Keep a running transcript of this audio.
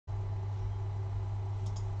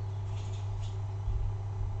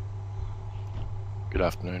Good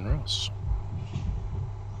afternoon, Ross.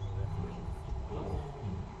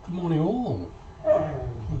 Good morning all.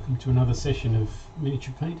 Welcome to another session of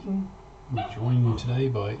miniature painting. I'm joined today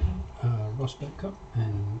by Ross Babcock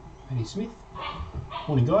and Maddie Smith.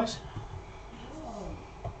 Morning guys.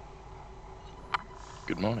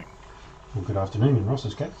 Good morning. Well, good afternoon in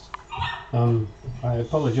Ross's case. I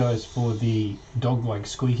apologise for the dog-like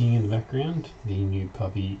squeaking in the background. The new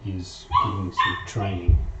puppy is getting some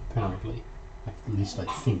training, apparently. At least I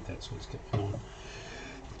think that's what's going on.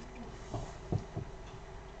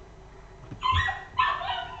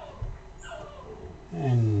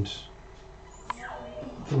 And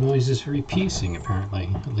the noise is very piercing, apparently.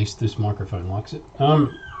 At least this microphone likes it.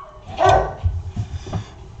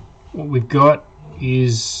 What we've got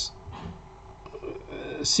is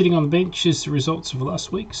sitting on the bench is the results of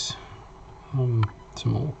last week's. Some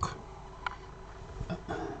orc.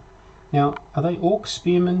 Now, are they orc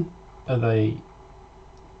spearmen? Are they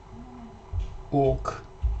orc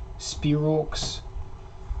spear orcs?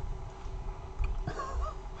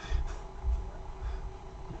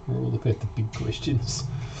 We're all about the big questions.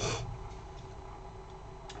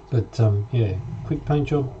 But yeah, quick paint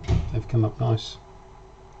job. They've come up nice.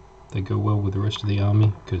 They go well with the rest of the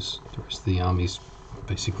army because the rest of the army's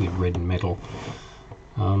basically red metal.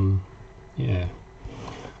 Yeah,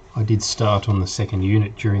 I did start on the second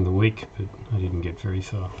unit during the week, but I didn't get very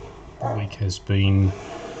far. The week has been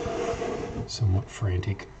somewhat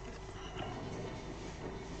frantic.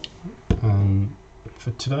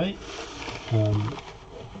 For today, we're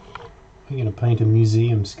going to paint a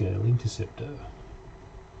museum scale Interceptor.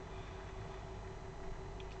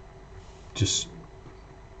 Just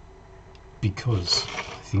because,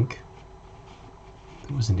 I think.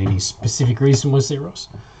 There wasn't any specific reason, was there, Ross?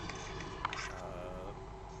 I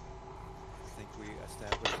think we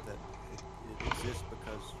established that it exists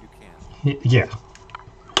because you can. Yeah.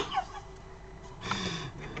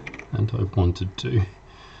 And I wanted to.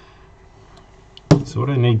 So what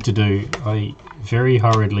I need to do, I very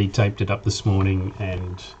hurriedly taped it up this morning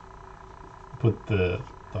and put the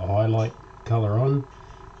highlight colour on,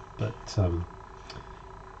 but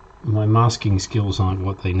my masking skills aren't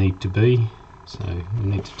what they need to be, so I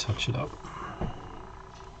need to touch it up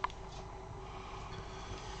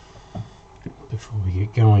before we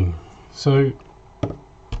get going. So,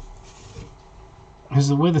 has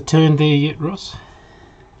the weather turned there yet, Ross?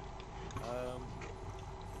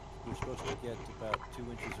 We're supposed to get about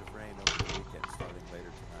 2 inches of rain over the weekend starting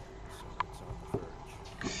later tonight, so it's on the verge.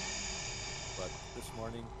 But this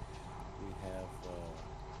morning we have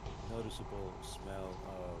noticeable smell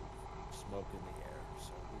of smoke in the air,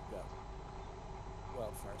 so we've got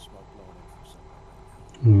wildfire smoke blowing in from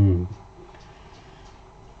somewhere right now.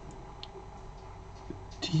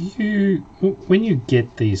 Do you, when you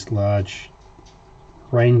get these large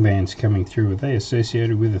rain bands coming through, are they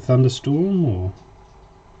associated with a thunderstorm or?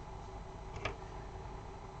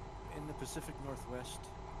 In the Pacific Northwest,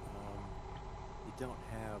 you don't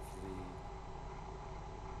have the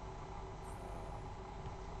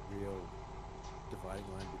real dividing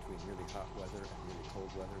line between really hot weather and really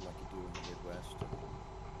cold weather like you do in the Midwest and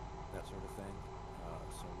that sort of thing.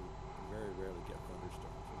 So we very rarely get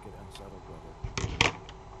thunderstorms. We get unsettled weather,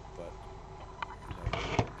 but you know,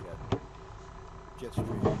 we get jet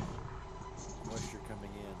stream moisture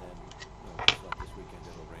coming in, and just like this weekend,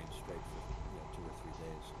 it'll rain straight for 2 or 3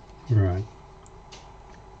 days. Right.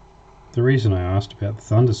 The reason I asked about the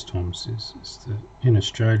thunderstorms is that in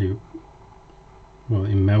Australia, well,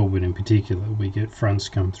 in Melbourne in particular, we get fronts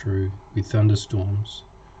come through with thunderstorms.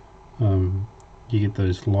 You get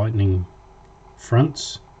those lightning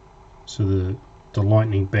fronts, so the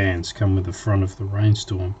lightning bands come with the front of the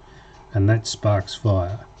rainstorm, and that sparks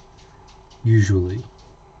fire, usually.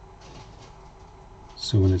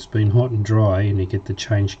 So when it's been hot and dry and you get the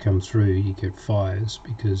change come through, you get fires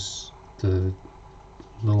because the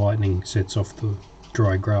lightning sets off the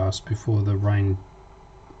dry grass before the rain.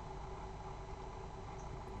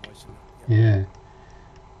 Yeah.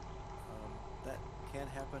 That can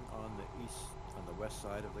happen on the west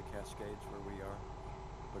side of the Cascades where we are,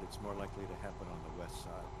 but it's more likely to happen on the west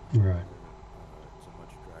side. Right. It's a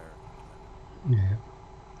much drier climate. Yeah.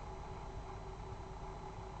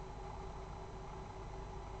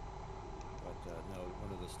 But no,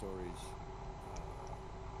 one of the stories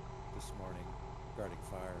this morning regarding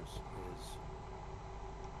fires is,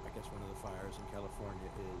 I guess one of the fires in California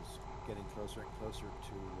is getting closer and closer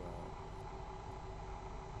to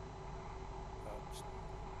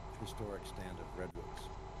historic stand of redwoods.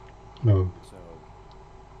 Oh. So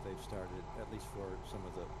they've started, at least for some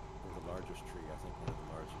of the largest tree, I think one of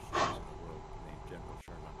the largest trees in the world, named General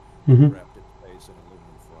Sherman, wrapped its base in a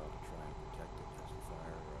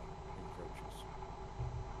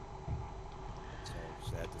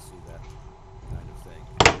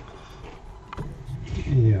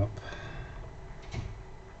Yep.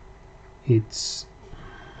 It's...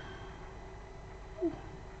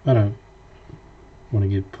 I don't want to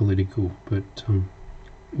get political, but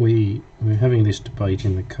we were having this debate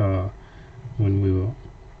in the car when we were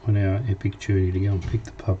on our epic journey to go and pick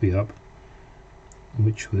the puppy up,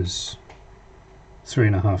 which was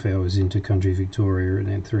 3.5 hours into country Victoria and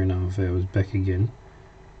then 3.5 hours back again.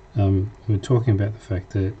 We're talking about the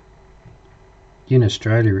fact that in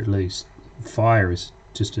Australia, at least, fire is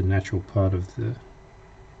just a natural part of the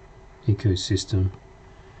ecosystem,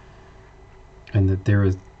 and that there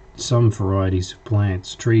are some varieties of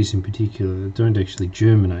plants, trees in particular, that don't actually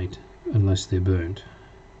germinate unless they're burnt.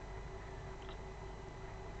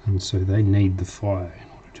 And so they need the fire in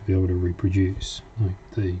order to be able to reproduce. Like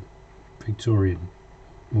the Victorian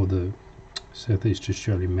or the Southeast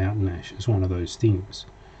Australian mountain ash is one of those things.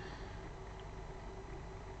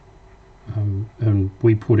 And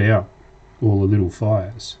we put out all the little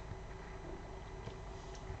fires.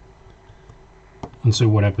 And so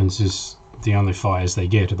what happens is the only fires they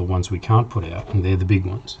get are the ones we can't put out, and they're the big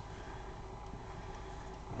ones.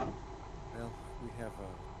 Well, we have a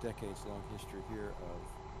decades-long history here of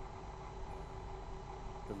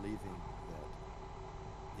believing that,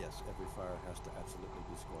 yes, every fire has to absolutely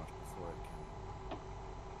be squashed before it can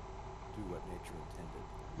do what nature intended.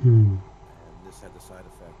 And this had the side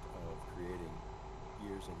effect of creating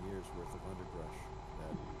years and years worth of underbrush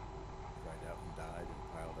that dried out and died and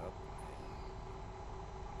piled up.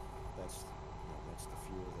 That's the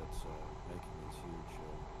fuel that's making these huge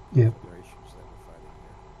operations that we're fighting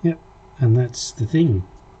here. Yep, and that's the thing.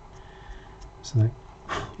 So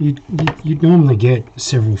you'd normally get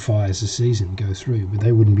several fires a season go through, but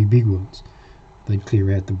they wouldn't be big ones. They'd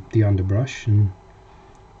clear out the underbrush, and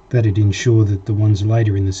that'd ensure that the ones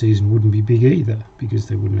later in the season wouldn't be big either, because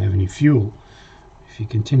they wouldn't have any fuel. If you're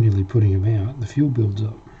continually putting them out, the fuel builds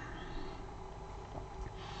up.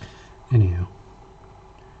 Anyhow,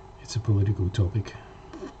 it's a political topic,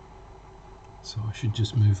 so I should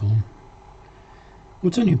just move on.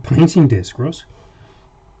 What's on your painting desk, Ross?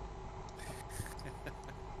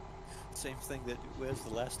 Same thing that was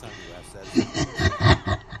the last time you asked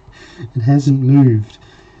that. It hasn't moved.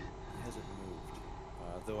 It hasn't moved.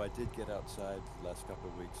 Though I did get outside the last couple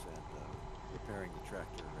of weeks and repairing the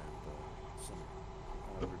tractor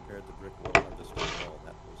and repaired the brick wall of the stone wall.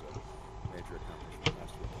 That was a major accomplishment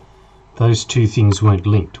last week. Those two things weren't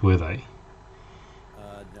linked, were they?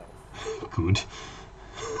 No. Good.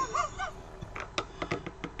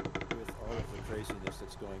 With all of the craziness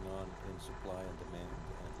that's going on in supply and demand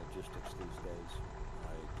and logistics these days,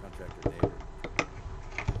 my contractor neighbor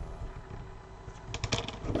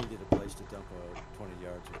needed a place to dump 20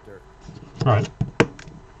 yards of dirt. All right.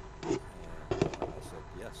 And I said,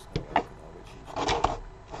 yes, no, I can always use it.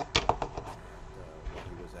 And while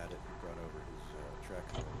he was at it, he brought over his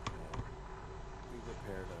tractor and we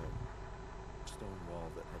repaired a stone wall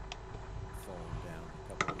that had fallen down a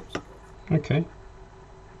couple of years ago. Okay.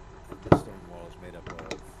 And the stone wall is made up of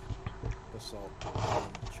basalt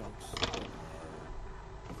chunks that are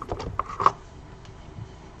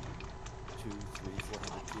 200, 300,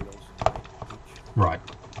 400 kilos in weight each. Right.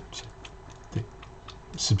 The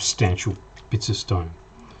substantial bits of stone.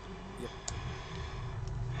 Yep.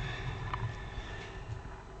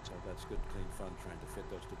 So that's good, clean fun trying to fit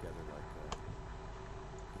those together like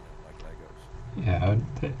Legos.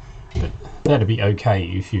 Yeah, that'd be okay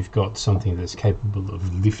if you've got something that's capable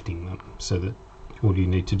of lifting them, so that all you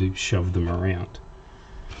need to do is shove them around.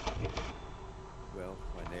 Well,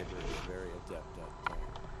 my neighbor is very adept at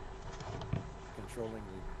controlling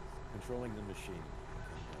the machine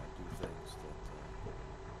and do things that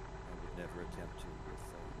I would never attempt to with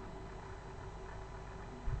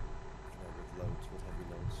loads, with heavy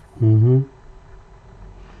loads.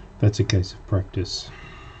 That's a case of practice.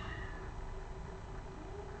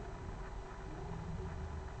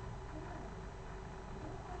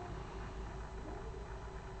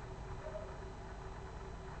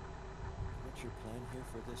 What's your plan here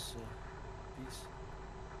for this piece?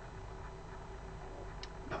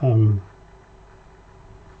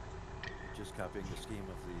 Just copying the scheme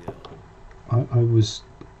of the... I was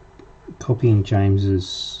copying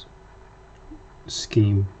James's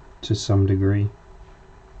scheme to some degree.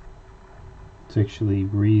 It's actually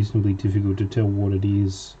reasonably difficult to tell what it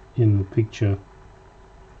is in the picture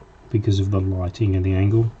because of the lighting and the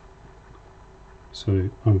angle. So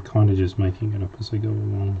I'm kind of just making it up as I go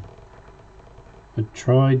along.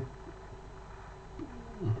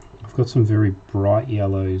 I've got some very bright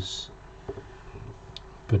yellows,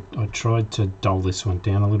 but I tried to dull this one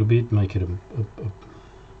down a little bit, make it a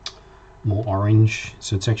more orange.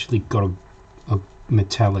 So it's actually got a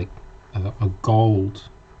metallic, a gold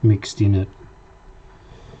mixed in it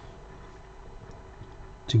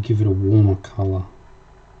to give it a warmer colour.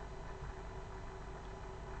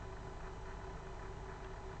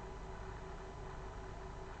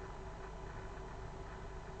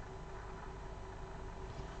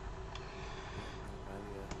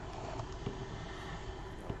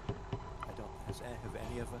 Have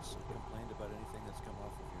any of us complained about anything that's come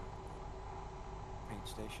off of your paint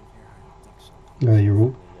station here? I don't think so. No, you're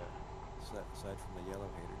all. Aside from the yellow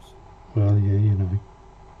haters. Well, yeah, you know,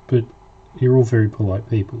 but you're all very polite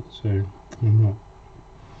people, so I'm not.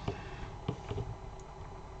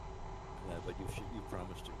 But you've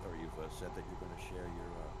promised, or you've said that you're going to share your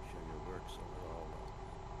work, so we're all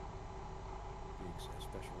being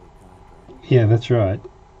especially kind, right? Yeah, that's right.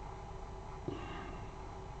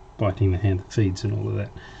 Biting the hand that feeds and all of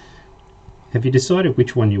that. Have you decided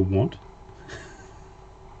which one you want?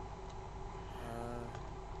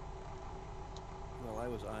 Well, I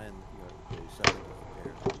was eyeing the second of the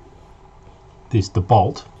pair that you. There's the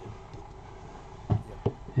bolt.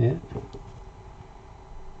 Yep. Yeah.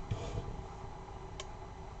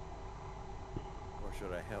 Or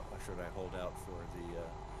should I hold out for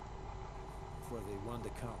the one to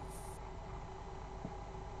come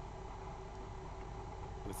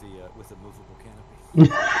with the movable canopy?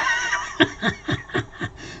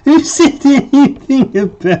 Who said anything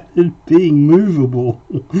about it being movable?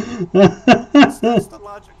 That's the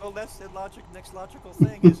next logical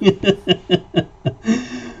thing, isn't it?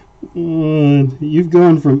 You've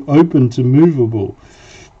gone from open to movable.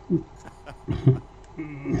 No,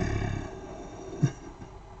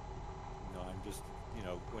 I'm just,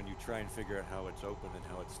 when you try and figure out how it's open and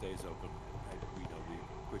how it stays open, we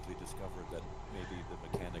quickly discovered that maybe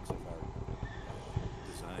the mechanics of our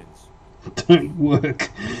designs don't work.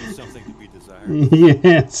 Something to be desired.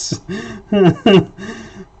 Yes.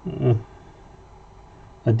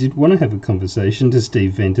 I did want to have a conversation to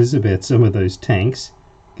Steve Venters about some of those tanks,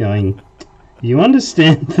 going, you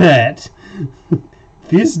understand that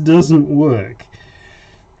this doesn't work.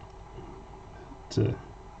 But, I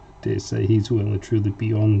dare say he's well and truly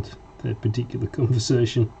beyond that particular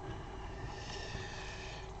conversation.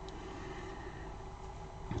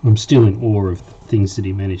 I'm still in awe of the things that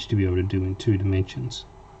he managed to be able to do in 2 dimensions.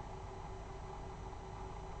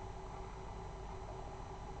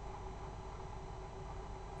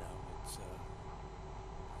 No, it's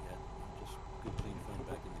just good clean fun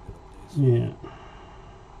back in the good old days. Yeah.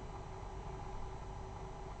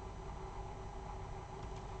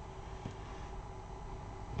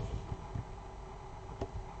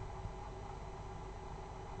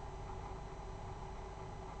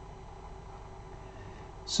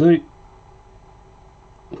 So,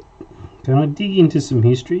 can I dig into some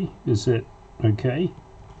history? Is that okay?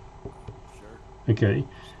 Sure. Okay.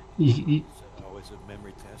 It's always a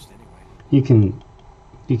memory test anyway.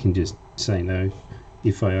 You can just say no.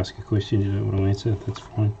 If I ask a question you don't want to answer, that's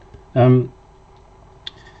fine.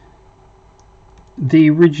 The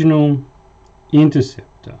original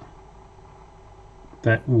Interceptor,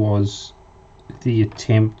 that was the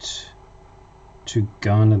attempt to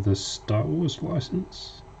garner the Star Wars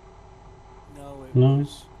license? No, it No?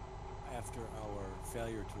 was after our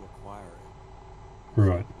failure to acquire it.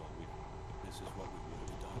 Right. This is what we would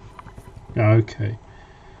have done. Okay.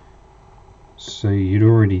 So you'd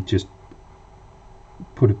already just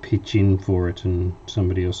put a pitch in for it and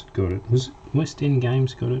somebody else had got it. Was it West End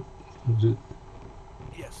Games got it? Was it?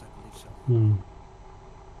 Yes, I believe so.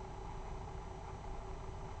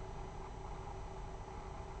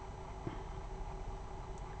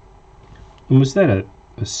 And was that a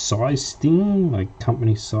size thing, like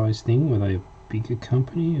company size thing? Were they a bigger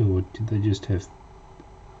company, or did they just have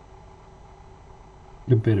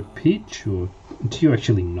a better pitch, or do you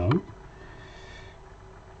actually know?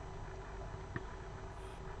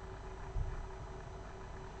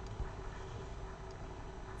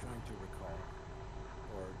 Trying to recall,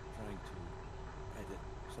 or trying to edit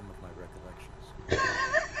some of my recollections.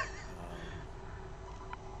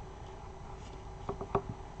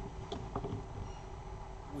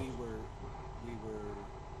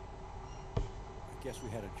 I guess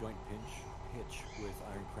we had a joint pitch with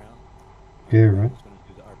Iron Crown. Yeah, Iron Crown right. was going to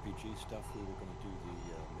do the RPG stuff. We were going to do the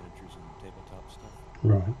miniatures and tabletop stuff.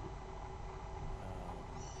 Right.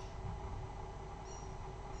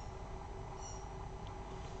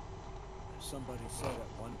 Somebody said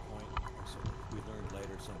at one point, or so we learned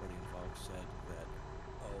later, somebody involved said that,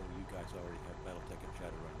 oh, you guys already have Battletech and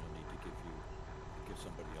Shadowrun. You'll need to give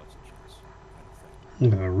somebody else a chance, kind of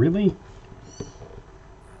thing. Really?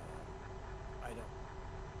 I don't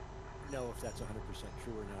know if that's 100%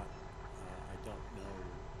 true or not. I don't know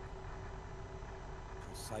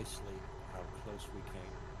precisely how close we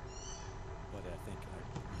came, but I think my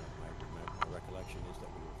recollection is that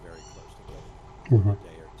we were very close to getting it within a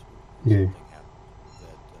day or two. And Yeah. something happened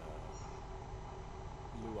that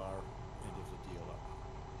blew our end of the deal up.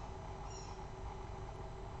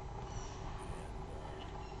 And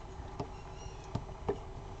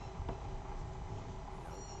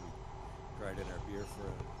we dried in our beer for a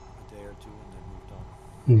day or two and then moved on.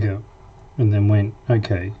 Yeah. And then went,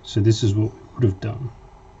 okay, so this is what we would have done.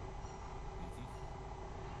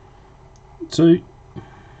 So,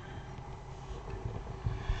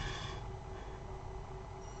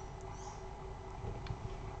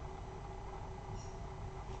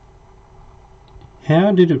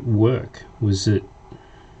 how did it work? Was it...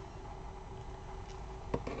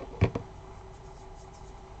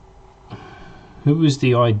 Who was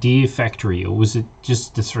the idea factory, or was it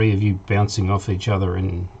just the three of you bouncing off each other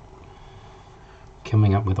and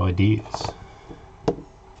coming up with ideas?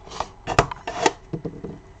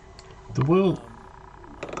 The world...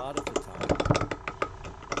 A lot of the time,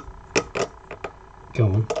 Go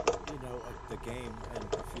on. the game, and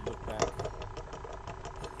if you look back,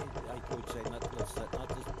 I would say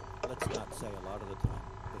let's not say a lot of the time.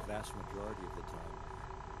 The vast majority of the time,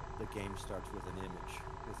 the game starts with an image,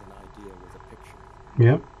 with an idea, with a picture.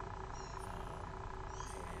 Yep.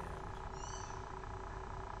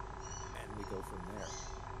 And we go from there.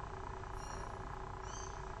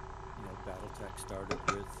 BattleTech started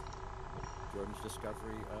with Jordan's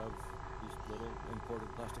discovery of these little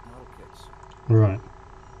imported plastic model kits. Right.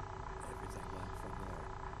 Everything went from there.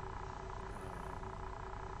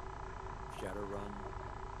 Shadowrun,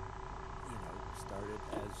 started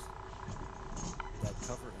as that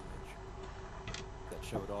cover image that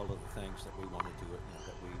showed all of the things that we wanted to,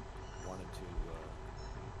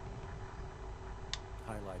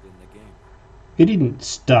 highlight in the game. It didn't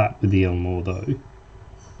start with the Elmore, though.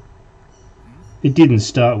 It didn't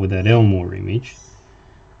start with that Elmore image.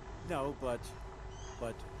 No, but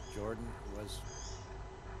Jordan was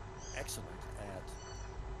excellent at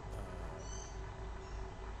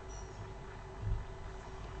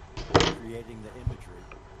creating the imagery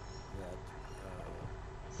that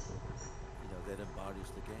that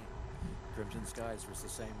embodies the game. Crimson Skies was the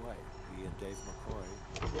same way. He and Dave McCoy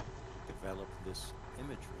developed this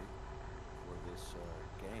imagery for this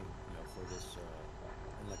game, for this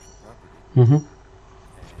intellectual property. Mm-hmm.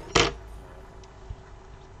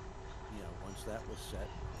 And once that was set,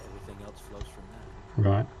 everything else flows from that.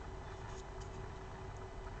 Right.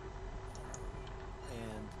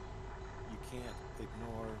 And you can't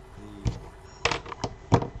ignore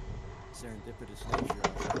the serendipitous nature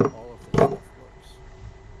of how all of this stuff works.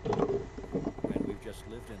 And we've just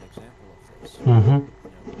lived an example of this. Mm-hmm.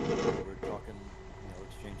 We're talking,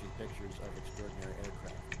 exchanging pictures of extraordinary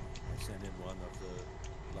aircraft. I sent in one of the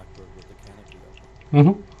Blackbird with the canopy open.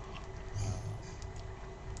 Mm-hmm.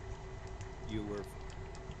 You were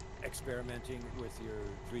experimenting with your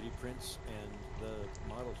 3D prints and the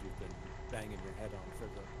models you've been banging your head on for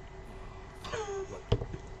the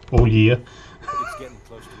All year. It's getting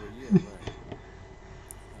close to a year, right?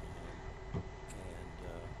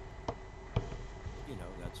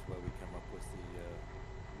 That's where we come up with the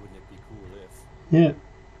wouldn't it be cool if? Yeah.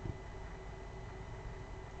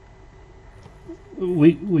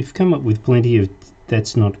 We've come up with plenty of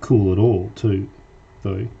that's not cool at all, too,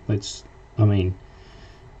 though.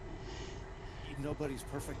 Nobody's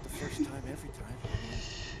perfect the first time, every time.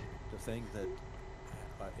 The thing that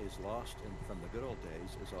is lost from the good old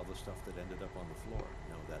days is all the stuff that ended up on the floor.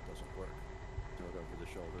 No, that doesn't work. Do it over the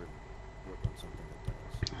shoulder and work on something that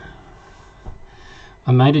does.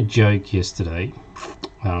 I made a joke yesterday.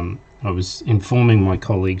 I was informing my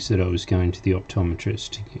colleagues that I was going to the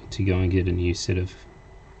optometrist to go and get a new set of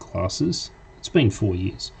glasses. It's been 4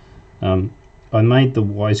 years. I made the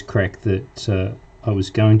wisecrack that I was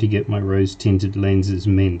going to get my rose-tinted lenses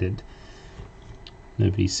mended.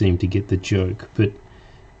 Nobody seemed to get the joke, but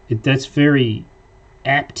that's very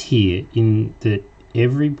apt here in that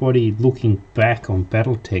everybody looking back on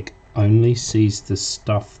BattleTech only sees the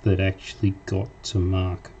stuff that actually got to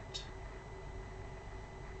market.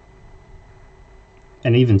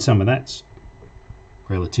 And even some of that's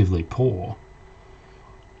relatively poor.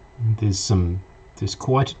 There's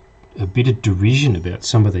quite a bit of derision about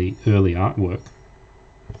some of the early artwork.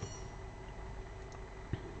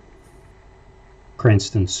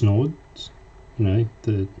 Cranston Snords,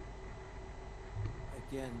 the...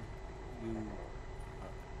 Again, you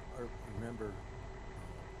remember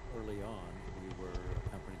early on we were a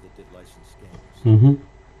company that did licensed games. Mm-hmm. A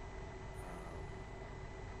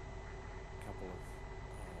couple of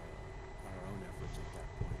our own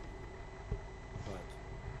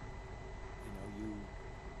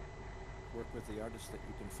with the artists that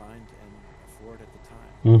you can find and afford at the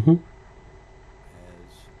time. Mm-hmm.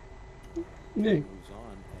 As Yeah. time moves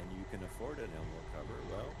on and you can afford an Elmore cover,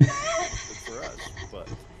 well, good for us. But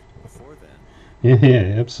before then,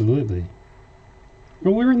 Yeah, absolutely.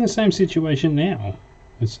 Well, we're in the same situation now.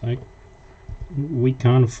 It's like we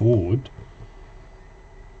can't afford,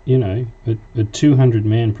 a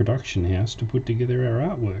 200-man production house to put together our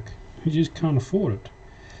artwork. We just can't afford it.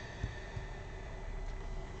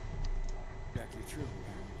 exactly true.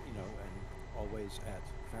 And and always at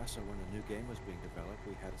FASA, when a new game was being developed,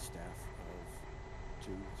 we had a staff of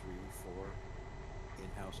 2, 3, 4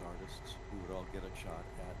 in-house artists who would all get a shot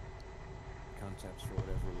at concepts for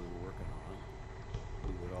whatever we were working on.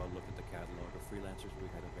 We would all look at the catalog of freelancers we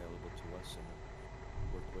had available to us and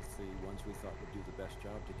work with the ones we thought would do the best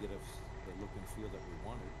job to get us the look and feel that we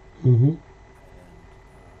wanted. Mm-hmm.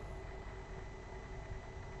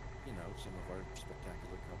 And some of our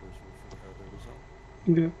spectacular covers are the result.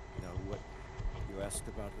 Yeah. What you asked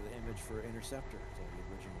about the image for Interceptor, the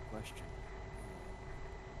original question.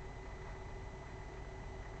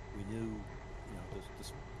 We knew,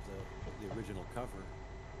 the original cover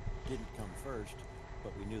didn't come first,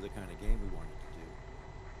 but we knew the kind of game we wanted to do.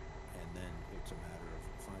 And then it's a matter of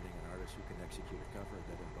finding an artist who can execute a cover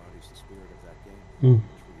that embodies the spirit of that game,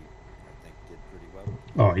 which we, I think, did pretty well.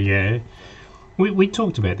 Oh, yeah. We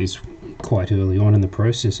talked about this quite early on in the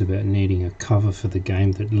process about needing a cover for the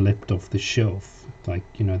game that leapt off the shelf. Like,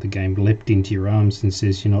 the game leapt into your arms and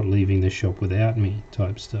says, "You're not leaving the shop without me,"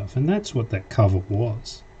 type stuff. And that's what that cover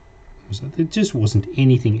was. There just wasn't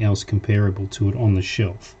anything else comparable to it on the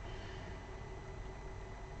shelf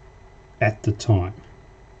at the time.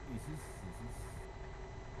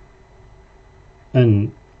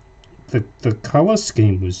 And the colour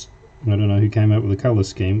scheme was, I don't know who came up with the colour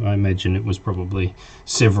scheme. I imagine it was probably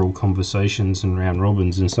several conversations and round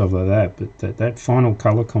robins and stuff like that. But that final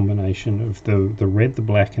colour combination of the red, the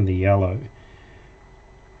black and the yellow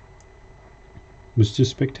was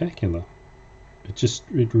just spectacular.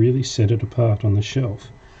 It really set it apart on the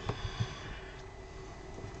shelf.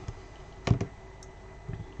 I'm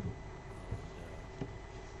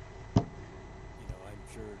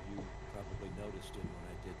sure you probably noticed it when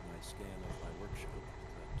I did my scan of my workshop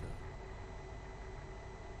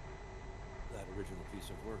that original piece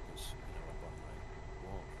of work is, up on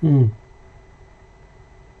my wall.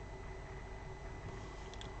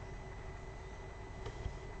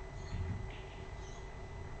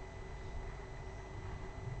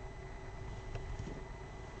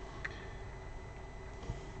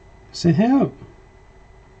 So how...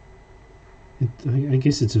 I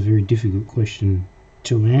guess it's a very difficult question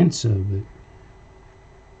to answer, but...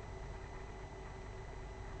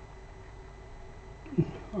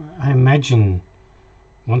 I imagine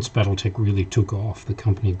once Battletech really took off, the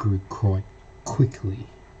company grew quite quickly.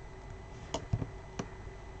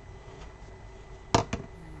 Not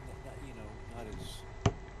as...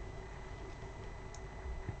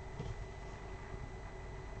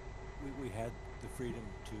 We had the freedom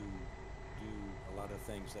to do a lot of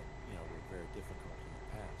things that, were very difficult in the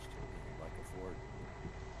past, like afford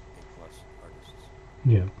A+ artists.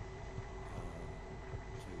 Yeah. To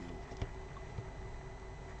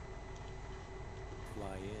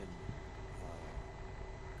fly in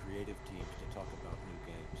creative teams to talk about new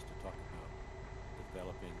games, to talk about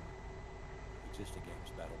developing existing games,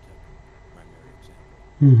 Battletech, primary example.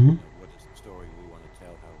 Mm-hmm. What is the story we want to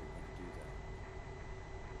tell, how we're going to do that.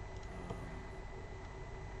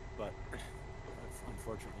 But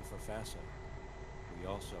unfortunately for FASA, we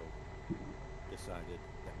also decided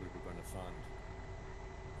that we were going to fund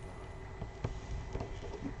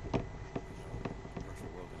Virtual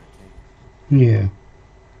World Entertainment. Yeah.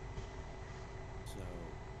 So,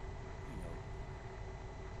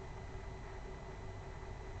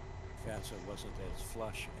 FASA wasn't as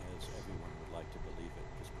flush as everyone would like to believe it,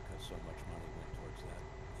 just because so much money went towards that.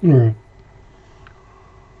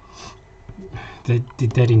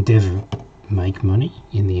 Did that endeavour make money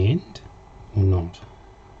in the end, or not?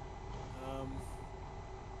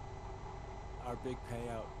 Our big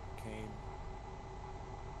payout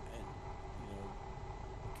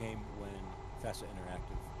came when FASA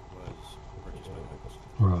Interactive was purchased by Microsoft.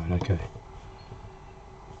 Right, okay.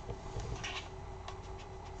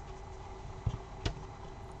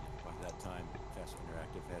 By that time, FASA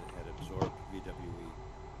Interactive had absorbed VWE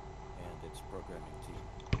and its programming team.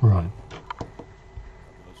 Right.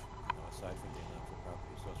 Those, aside from the intellectual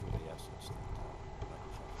properties, those were the assets that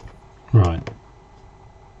Microsoft had. Right.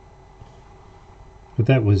 But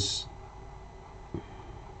that was...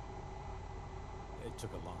 It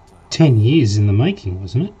took a long time. 10 years in the making,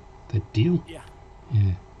 wasn't it? That deal? Yeah.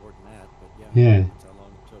 Yeah. More than that, but yeah. Yeah. That's how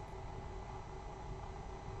long it took.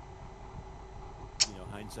 You know,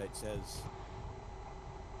 hindsight says,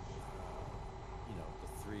 the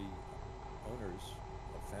three owners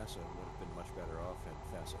of FASA would have been much better off had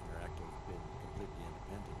FASA Interactive been completely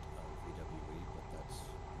independent of VWE, but that's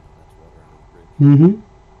water under the bridge.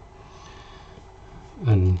 Mm-hmm.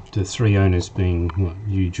 And the three owners being, what,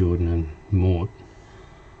 you, Jordan, and Mort.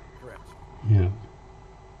 Correct. Yeah.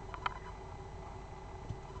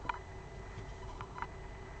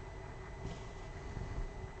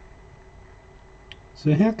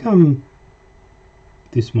 So how come,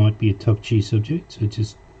 this might be a touchy subject, so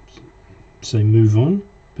just say move on,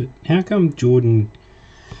 but how come Jordan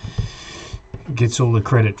gets all the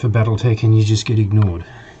credit for Battletech and you just get ignored?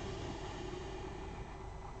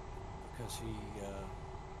 Because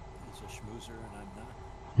he's a schmoozer and I'm not.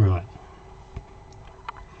 Right.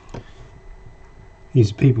 He's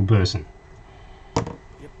a people person. Yep.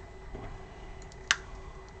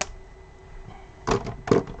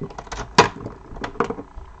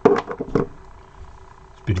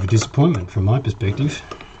 It's a bit of a disappointment from my perspective.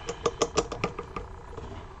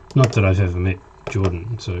 Not that I've ever met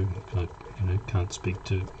Jordan, so I can't speak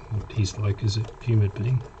to what he's like as a human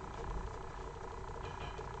being.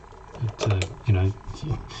 But,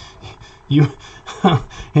 you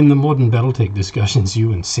in the modern Battletech discussions,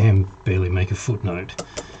 you and Sam barely make a footnote.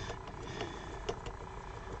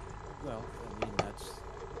 Well, I mean, that's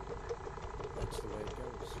the way it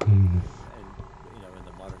goes. Mm. And in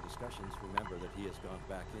the modern discussions, remember that he has gone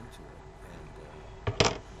back into it and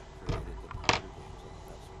created the FasaGames and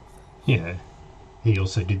that sort of thing. Yeah, he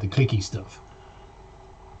also did the clicky stuff.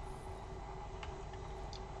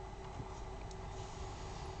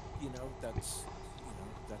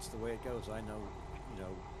 That's the way it goes. I know that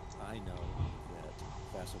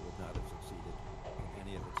FASA would not have succeeded in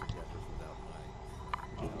any of its endeavors without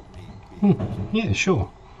me being present. Yeah, sure.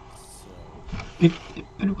 So, But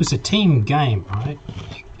it was a team game, right?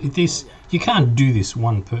 You can't do this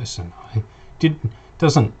one person.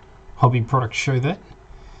 Doesn't Hobby Products show that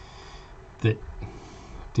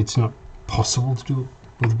it's not possible to do it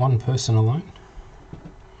with one person alone?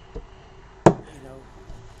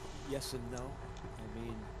 yes and no. I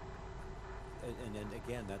mean, and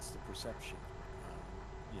again, that's the perception.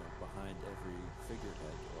 Behind every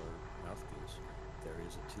figurehead or mouthpiece, there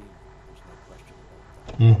is a team. There's no question about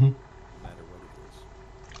that. Mm-hmm. No matter what it is.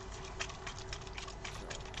 So,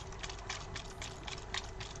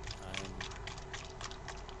 I'm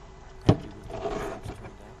happy with the way things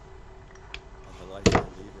turned out. On the life I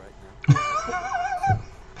lead right now.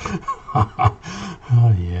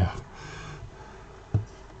 Oh, yeah.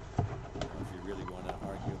 If you really want to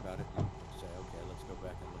argue about it, you say, okay, let's go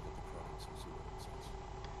back and look at the credits and see what it says.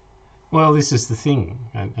 Well, this is the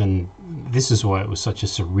thing, and this is why it was such a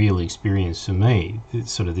surreal experience for me,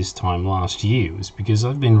 sort of this time last year, was because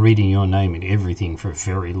I've been reading your name in everything for a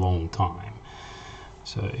very long time.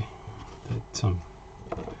 So, that,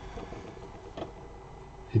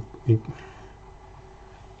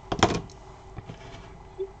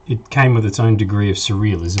 it came with its own degree of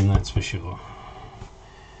surrealism, that's for sure.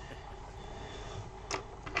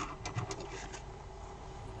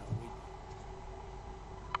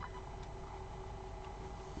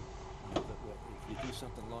 If you do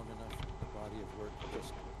something long enough, the body of work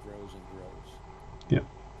just grows and grows. Yep.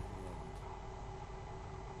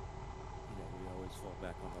 And we always fall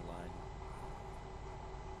back on the line.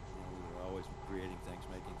 We were always creating things,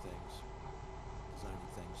 making things,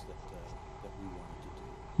 designing things that we wanted to do.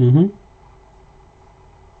 Mm-hmm. And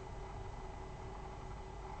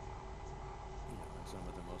some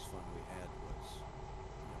of the most fun we had was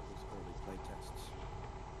early play tests.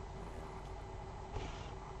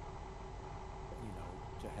 And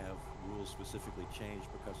to have rules specifically changed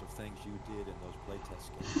because of things you did in those playtest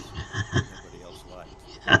games that nobody else liked.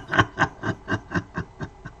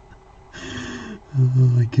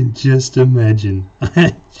 Oh, I can just imagine.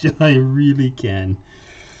 I really can.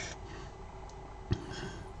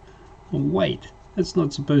 Oh, wait, that's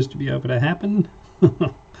not supposed to be able to happen. Or,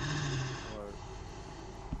 no,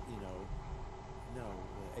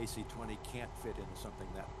 the AC-20 can't fit into something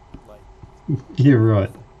that light. You're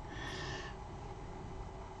right.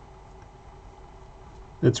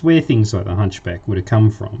 That's where things like the Hunchback would have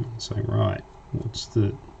come from. So, right,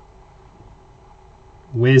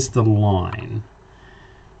 where's the line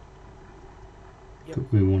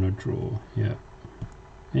that we want to draw? Yeah.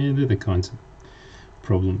 Yeah, they're the kinds of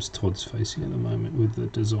problems Todd's facing at the moment with the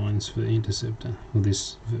designs for Interceptor, or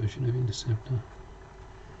this version of Interceptor.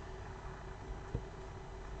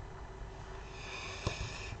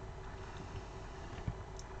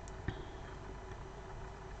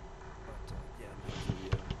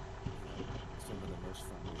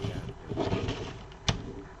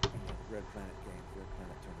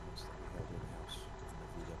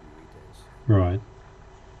 Right.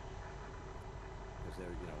 Because there,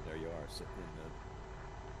 there you are sitting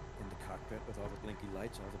in the cockpit with all the blinky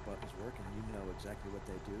lights, all the buttons work, and you know exactly what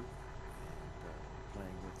they do. And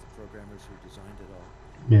playing with the programmers who designed it all,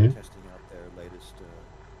 Yeah. testing out their latest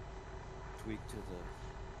tweak to the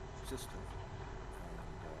system, and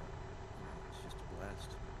it's just a blast.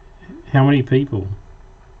 How many people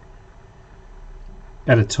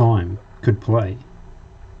at a time could play?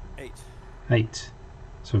 8. 8.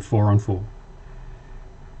 So 4 on 4.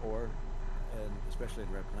 Or, and especially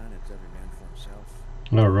in Red Planet, it's every man for himself.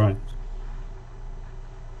 Oh, right.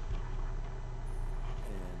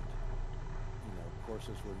 And,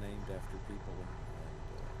 courses were named after people, and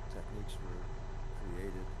techniques were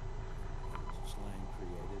created, and slang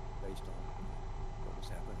created based on what was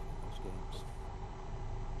happening in those games.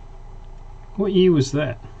 What year was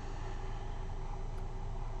that?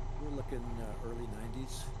 We're looking early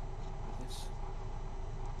 90s with this.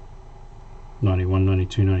 91,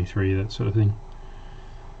 92, 93, that sort of thing.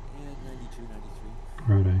 Yeah, 92,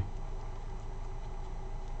 93. Righto.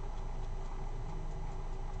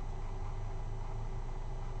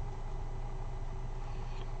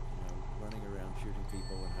 Running around shooting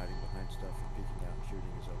people and hiding behind stuff and peeking out and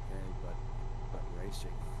shooting is okay, but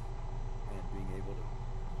racing and being able to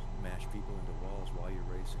mash people into walls while you're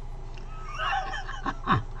racing.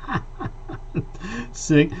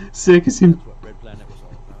 Circus That's what Red Planet was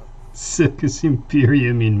all about. Circus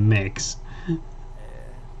Imperium in mechs.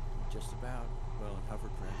 Just about. Well, in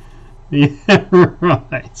hovercraft. Yeah,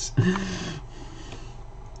 right.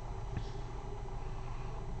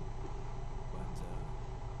 But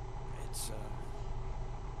it's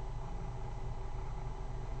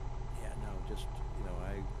just I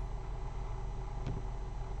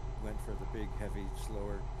went for the big, heavy,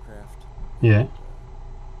 slower craft. Yeah.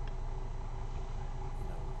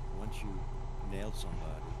 Once you nailed somebody,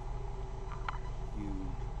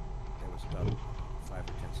 there was about 5 or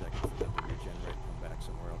 10 seconds for them to regenerate and come back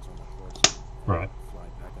somewhere else on the course and Right. fly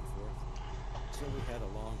back and forth. So we had a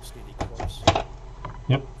long, skinny course.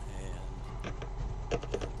 Yep. And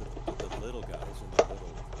the little guys and the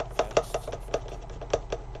little fast stuff like to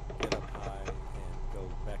get up high and go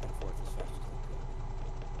back and forth as fast as they could.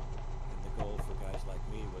 And the goal for guys like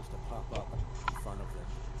me was to pop up in front of them,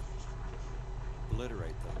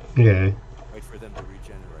 obliterate them. Yeah. Wait for them to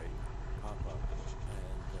regenerate, pop up,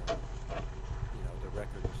 and the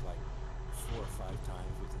record was like 4 or 5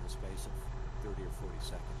 times within the space of 30 or 40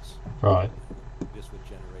 seconds. Right. This would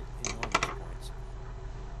generate enormous points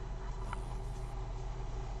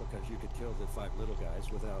because you could kill the 5 little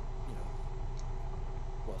guys without,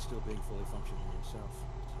 while still being fully functioning yourself.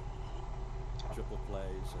 Triple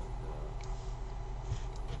plays, and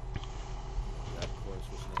that course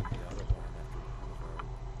was named the Autobahn after one of our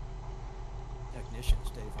technicians,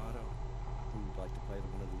 Dave Otto, who liked to play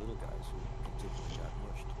one of the little guys who continually got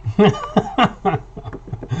mushed.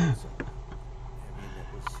 So, it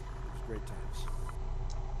was great times.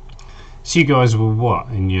 So you guys were what,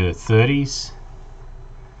 in your 30s?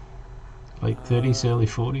 Late 30s, early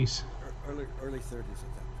 40s? Early 30s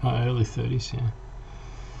at that point. Oh, early 30s, yeah.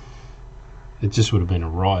 It just would have been a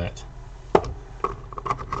riot. Yeah,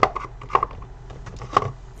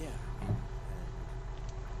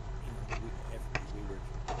 we were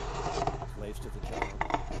slaves to the job.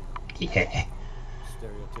 Yeah.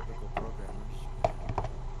 Stereotypical programmers, and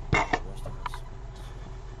the rest of us.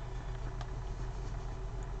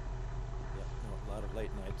 A lot of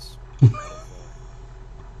late nights.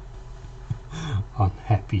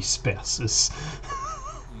 Unhappy spouses.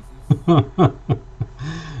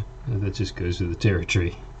 That just goes with the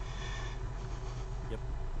territory. Yep.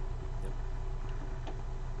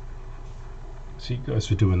 So you guys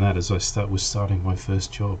were doing that as I was starting my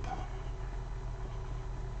first job.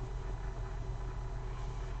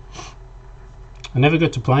 I never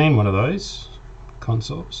got to play in one of those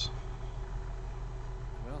consoles.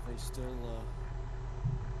 Well, they still make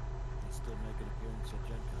an appearance at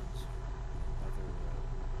Gen Cons and other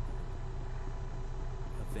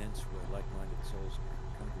events where like-minded souls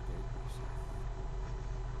congregate.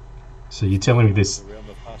 So you're telling me this? The realm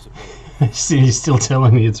of possibility. So you're still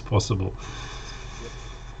telling me it's possible?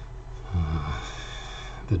 Yep.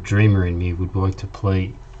 The dreamer in me would like to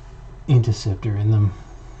play Interceptor in them.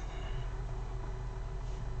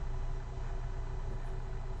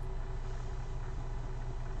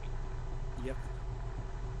 Yep.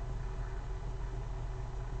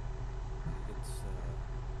 It's the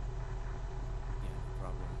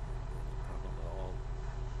problem that all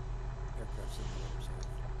aircraft simulators have.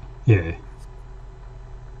 Yeah. Being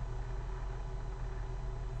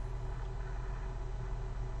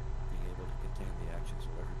able to contain the action so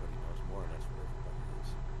everybody knows more or less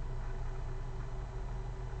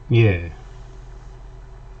Yeah.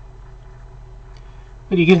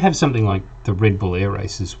 But you could have something like the Red Bull Air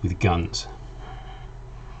Races with guns.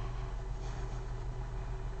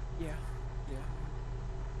 Yeah, yeah.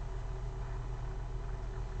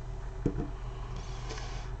 But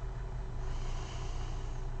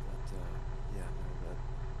yeah, no, that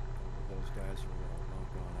those guys are long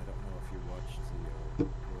gone. I don't know if you watched the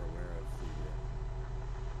or were aware of the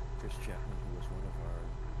Chris Chapman, who was one of our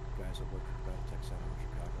guys that worked at the Battletech Center in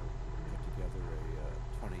Chicago, put together a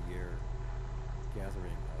 20-year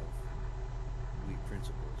gathering of weak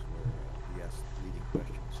principles where he asked leading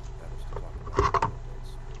questions that was to talk about in the old days.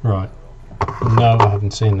 Right. How it all came No, about. I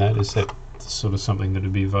haven't seen that. Is that sort of something that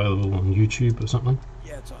would be available on YouTube or something?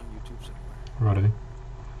 Yeah, it's on YouTube somewhere. Righto.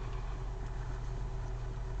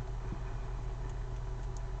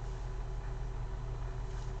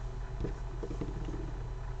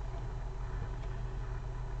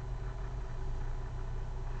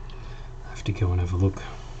 I have to go and have a look.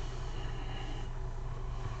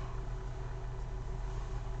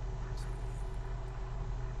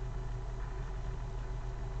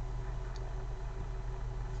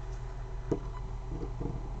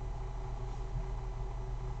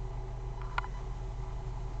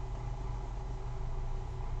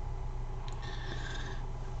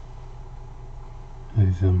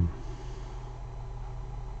 I've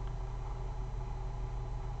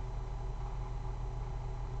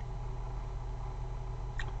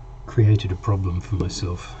created a problem for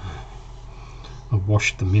myself. I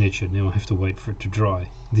washed the miniature, now I have to wait for it to dry.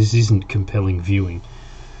 This isn't compelling viewing.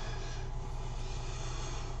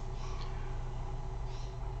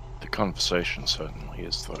 The conversation certainly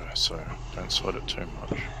is, though, so don't sweat it too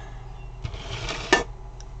much.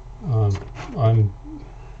 I'm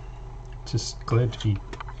just glad to be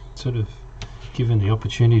sort of given the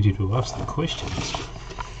opportunity to ask the questions.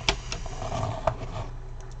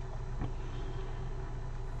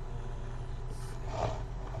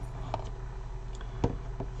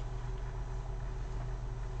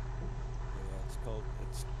 Yeah,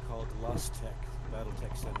 it's called Lost Tech,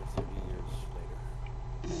 Battletech Center 30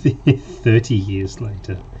 years later. 30 years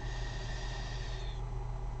later.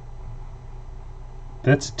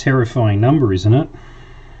 That's a terrifying number, isn't it?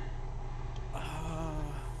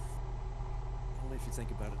 Only if you think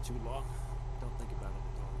about it too long. Don't think about it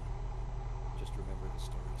at all. Just remember the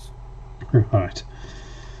stories. Right.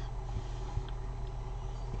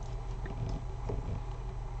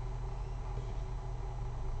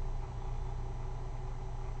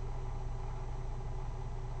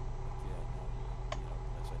 Yeah, no,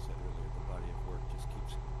 as I said earlier, the body of work just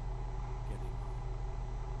keeps getting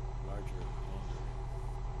larger and longer.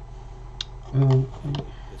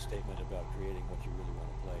 The statement about creating what you really want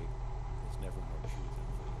to play is never more true than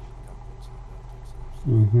for the cockpits and the Battletech Centers.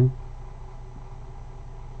 Mm-hmm.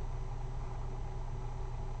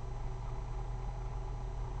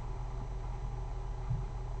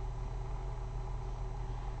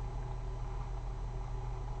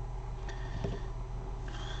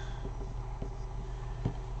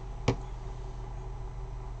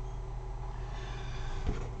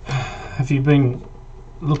 Have you been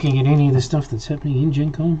looking at any of the stuff that's happening in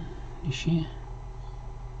Gen Con this year?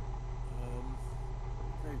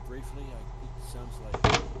 Very briefly, it sounds like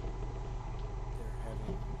they're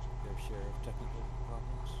having their share of technical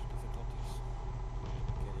problems, difficulties,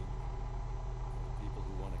 getting people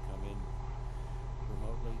who want to come in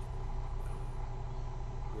remotely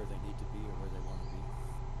where they need to be or where they want to be.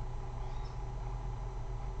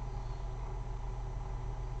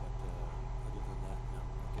 But other than that, no,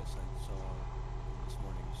 I guess I saw this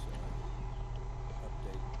morning's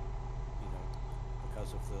update,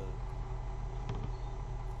 because of the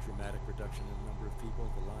dramatic reduction in the number of people,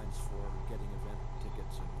 the lines for getting event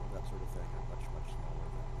tickets and all that sort of thing are much, much smaller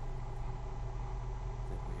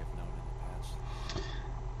than we have known in the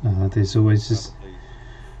past. There's always this,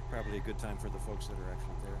 Probably a good time for the folks that are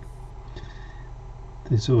actually there.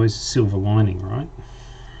 there's always a silver lining, right?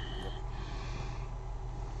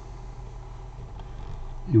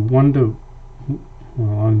 You wonder.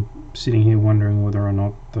 Well, I'm sitting here wondering whether or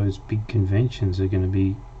not those big conventions are going to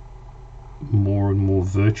be more and more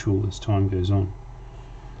virtual as time goes on.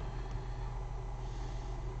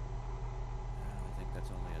 I think that's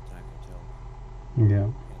only a time will tell Yeah,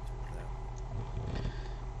 answer to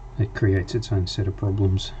that. it creates its own set of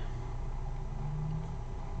problems.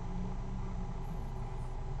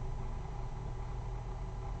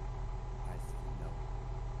 I think no.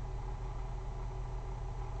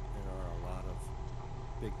 There are a lot of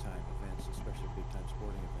big time events, especially big time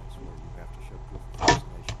sporting events, where you have to show proof of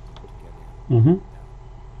vaccination to get in. Mm-hmm. Now,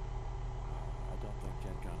 I don't think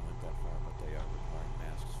Gen Con went that far, but they are requiring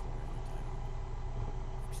masks for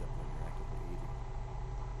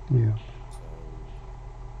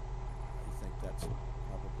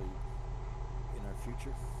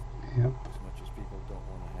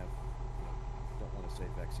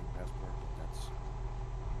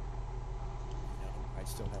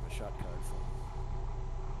still have a shot card from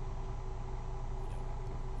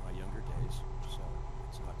my younger days, so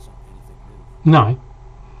it's not anything new. No.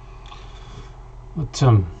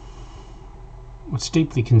 What's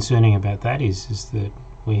deeply concerning about that is that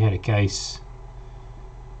we had a case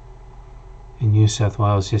in New South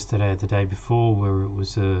Wales yesterday or the day before where it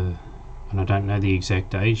was and I don't know the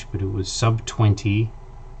exact age, but it was sub 20,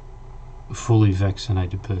 a fully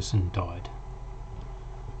vaccinated person died.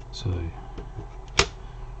 So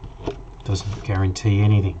it doesn't guarantee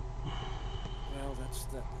anything. Well, that's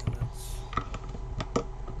the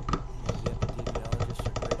epidemiologists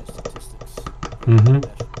are great at statistics. Mm-hmm.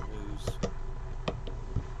 National news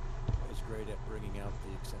is great at bringing out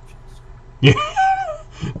the exceptions. Yeah,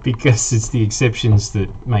 because it's the exceptions that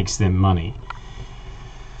makes them money.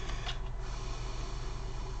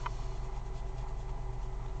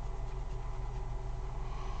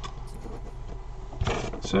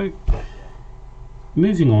 So,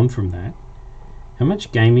 moving on from that, how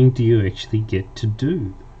much gaming do you actually get to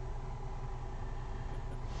do?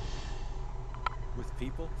 With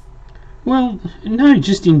people? Well, no,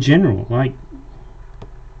 just in general. Like,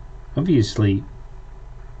 obviously...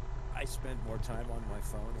 I spend more time on my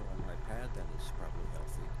phone or on my pad than is probably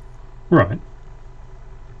healthy. Right.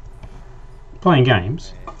 Playing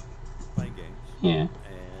games. Playing games. Yeah. And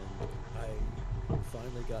I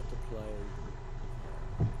finally got to play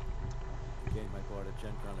a game I bought at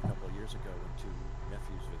Gen Con a couple of years ago when two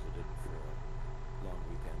nephews visited for a long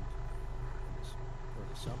weekend for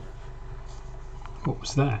the summer. What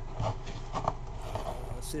was that?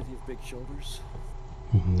 City of Big Shoulders.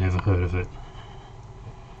 Never heard of it.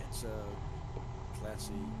 It's a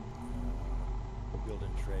classy build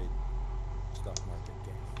and trade stock market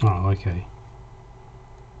game. Oh, okay.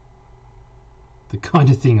 The kind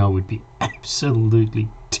of thing I would be absolutely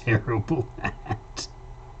terrible at.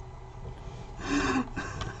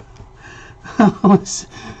 I was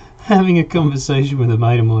having a conversation with a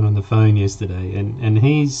mate of mine on the phone yesterday, and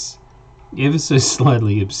he's ever so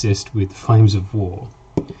slightly obsessed with Flames of War.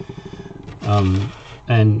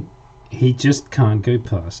 And he just can't go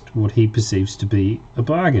past what he perceives to be a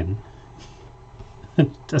bargain.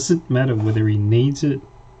 It doesn't matter whether he needs it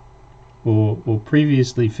or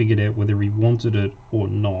previously figured out whether he wanted it or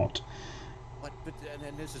not. But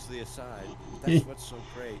and this is the aside. That's what's so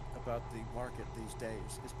great about the market these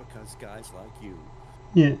days is because guys like you,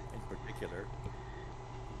 in particular,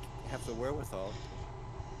 have the wherewithal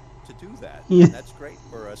to do that. Yeah. And that's great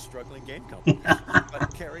for a struggling game company.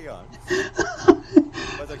 But carry on.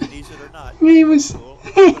 Whether he needs it or not. He was cool,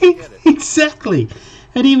 but I get it. Exactly,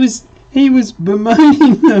 and he was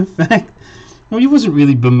bemoaning the fact. Well, he wasn't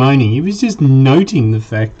really bemoaning. He was just noting the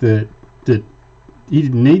fact that he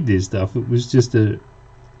didn't need this stuff. It was just a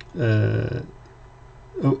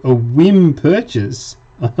whim purchase.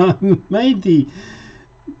 I made the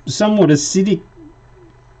somewhat acidic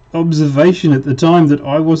observation at the time that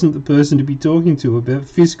I wasn't the person to be talking to about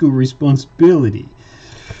fiscal responsibility.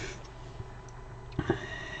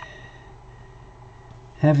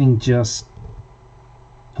 Having just,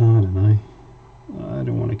 I don't know, I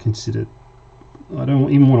don't want to consider, I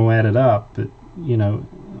don't even want to add it up, but, you know,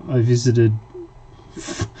 I visited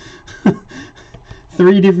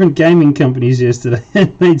 3 different gaming companies yesterday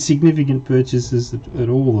and made significant purchases at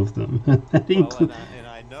all of them. And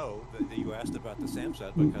I know that you asked about the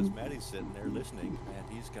Samsat because Matty's sitting there listening, and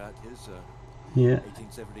he's got his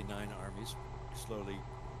 1879 armies slowly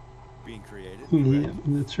being created. Yeah,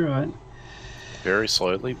 that's right. Very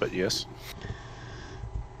slowly, but yes.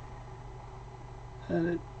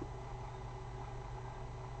 I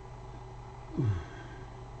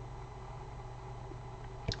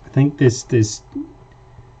think there's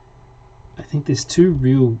 2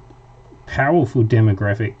 real powerful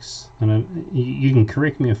demographics, and you can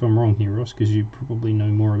correct me if I'm wrong here, Ross, because you probably know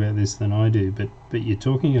more about this than I do. But you're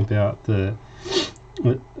talking about the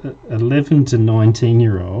 11 to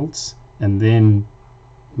 19-year-olds, and then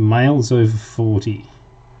males over 40.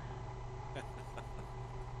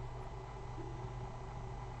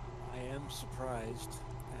 I am surprised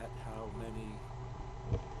at how many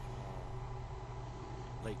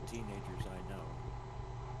late teenagers I know,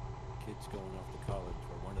 kids going off to college,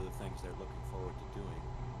 where one of the things they're looking forward to doing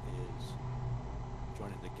is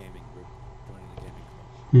joining the gaming group, joining the gaming club.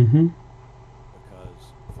 Mm-hmm.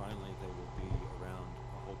 Because finally they will be around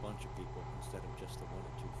a whole bunch of people instead of just the 1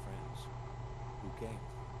 or 2 friends who game,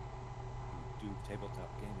 who do tabletop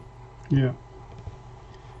gaming. Yeah.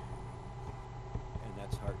 And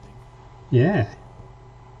that's heartening. Yeah.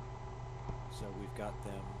 So we've got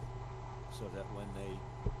them so that when they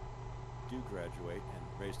do graduate and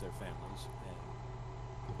raise their families and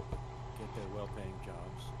get their well-paying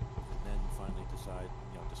jobs, and then finally decide,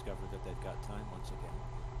 discover that they've got time once again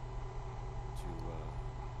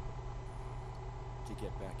to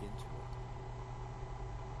get back into it.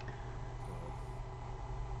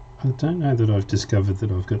 So, I don't know that I've discovered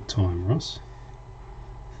that I've got time, Ross.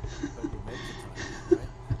 but you make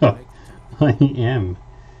the time, right? You make the time. I am.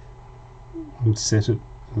 I'm set a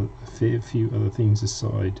fair few other things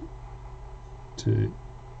aside to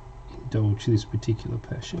indulge this particular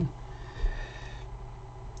passion.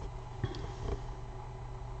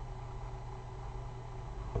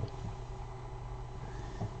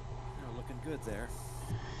 You're looking good there.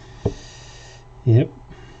 Yep.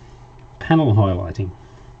 Panel highlighting.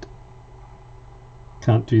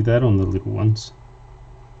 Can't do that on the little ones.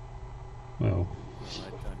 Well, I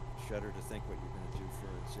shudder to think what you're going to do for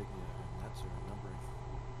insignia and that sort of numbering.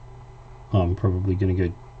 I'm probably going to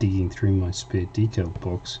go digging through my spare decal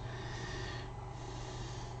box.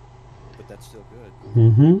 But that's still good.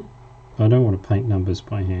 Mm-hmm. I don't want to paint numbers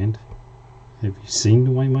by hand. Have you seen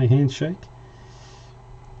the way my hands shake?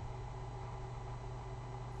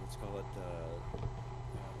 Let's call it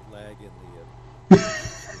lag in the...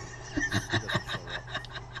 doesn't show up.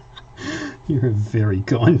 You're a very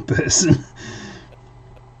kind person.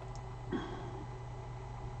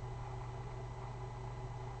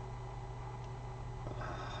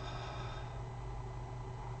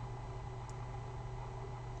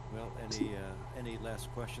 Well, any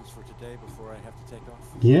last questions for today before I have to take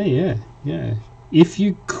off? Yeah. If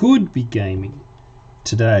you could be gaming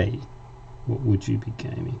today, what would you be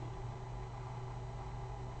gaming?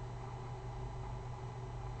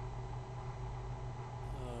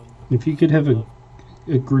 If you could have a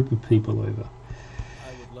group of people over.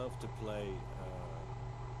 I would love to play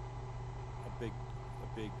a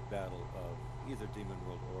big battle of either Demon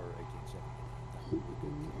World or 1879. That would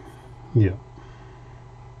be good. Yeah.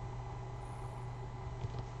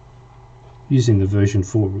 Using the version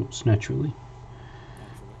 4 rules, naturally. Naturally.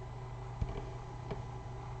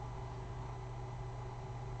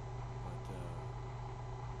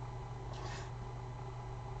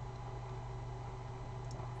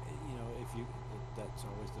 But that's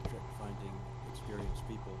always the trick, finding experienced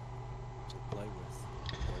people to play with.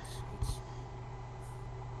 It's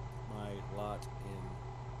my lot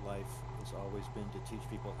in life has always been to teach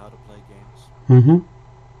people how to play games, Mm-hmm. and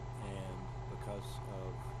because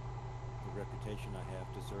of the reputation I have,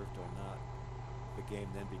 deserved or not, the game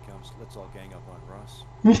then becomes, let's all gang up on Ross.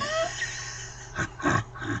 And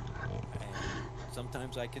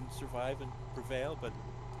sometimes I can survive and prevail, but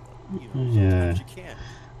sometimes you can't.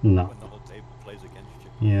 No. When the whole table plays against you.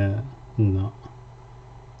 Yeah. No.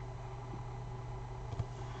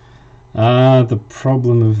 The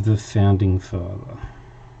problem of the founding father.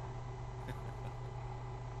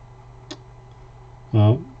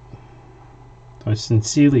 Well, I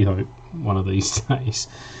sincerely hope one of these days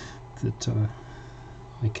that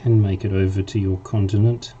I can make it over to your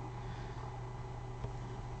continent.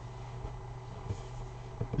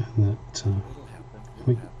 And that It'll happen.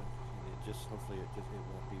 It'll happen. Hopefully it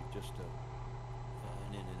won't be just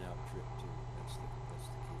an in and out trip too. That's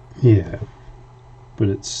the key. yeah, but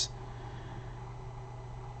it's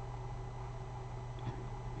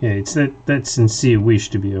that sincere wish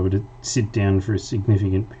to be able to sit down for a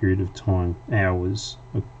significant period of time, hours,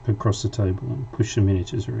 across the table and push the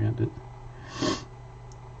miniatures around it.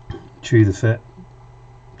 Chew the fat,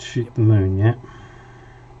 shoot the moon, yeah.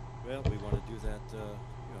 Well, we want to do that.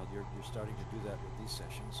 You're starting to do that with these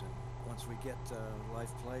sessions, and once we get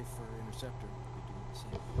live play for Interceptor, we'll be doing the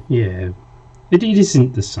same. Yeah, it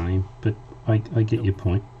isn't the same, but I get your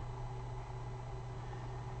point.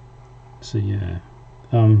 So yeah,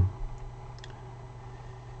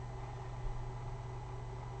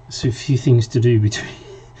 so a few things to do between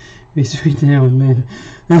now and then.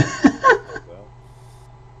 Well,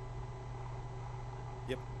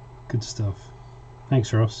 yep. Good stuff.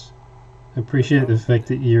 Thanks, Ross. I appreciate the fact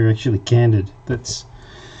that you're actually candid. That's,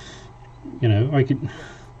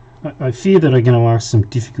 I fear that I'm going to ask some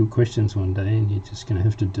difficult questions one day, and you're just going to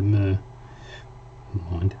have to demur.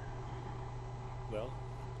 Mind. Well,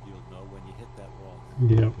 you'll know when you hit that wall.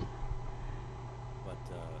 Yeah. But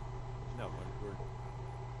no,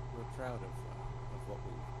 we're proud of what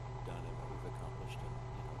we've done and what we've accomplished, and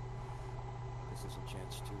this is a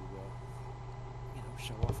chance to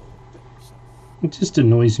show off a little bit. So. It just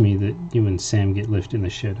annoys me that you and Sam get left in the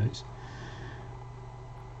shadows.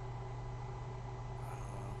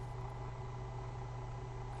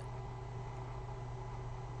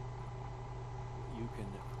 You can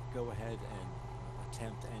go ahead and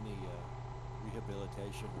attempt any rehabilitation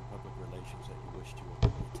representation or public relations that you wish to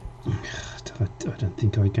obtain? I don't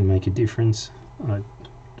think I can make a difference. I'm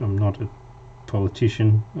not a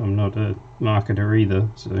politician. I'm not a marketer either.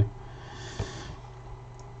 So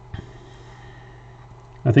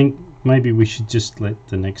I think maybe we should just let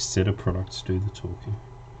the next set of products do the talking.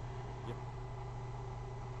 Yep.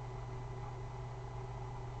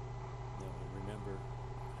 Now, and remember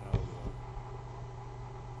how,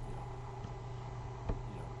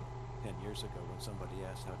 10 years ago when somebody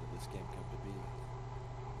asked how did this game come to be,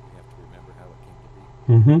 we have to remember how it came to be.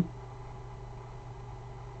 Mm-hmm.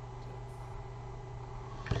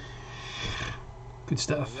 Good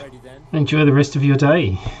stuff. Alrighty then. Enjoy the rest of your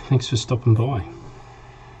day. Thanks for stopping by.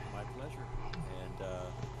 My pleasure. And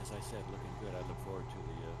as I said, looking good. I look forward to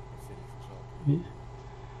the finished result. Yeah.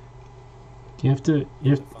 You have to.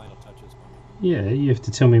 The final touches. Yeah, you have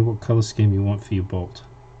to tell me what color scheme you want for your bolt.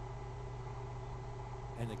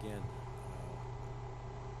 And again,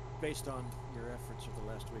 based on your efforts of the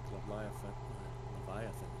last week, Leviathan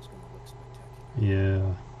is going to look spectacular.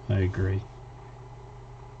 Yeah, I agree.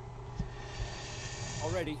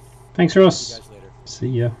 Alrighty. Thanks, Ross. See you guys later. See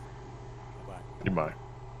ya. Bye-bye. Goodbye.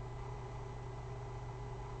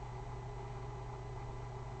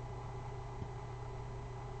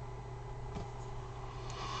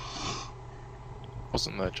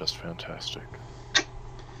 Wasn't that just fantastic?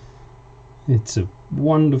 It's a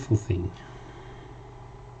wonderful thing.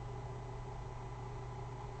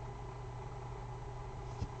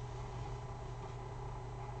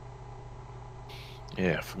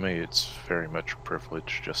 Yeah, for me it's very much a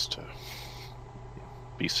privilege just to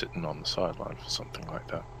be sitting on the sideline for something like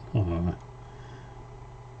that.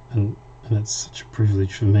 And it's such a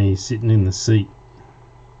privilege for me sitting in the seat.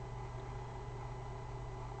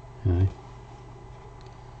 You know,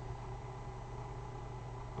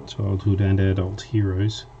 childhood and adult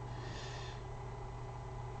heroes.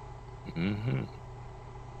 Mm-hmm.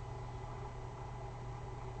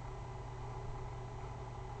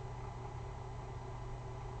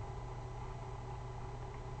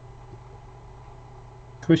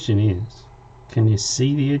 Question is, can you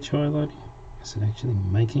see the edge highlighting? Is it actually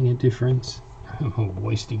making a difference? I'm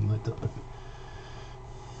wasting my time.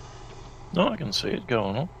 No, I can see it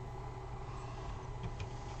going on.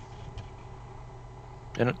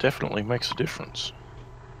 And it definitely makes a difference.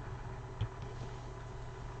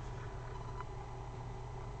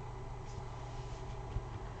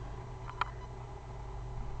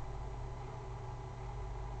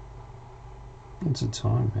 What's the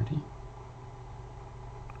time, Matty?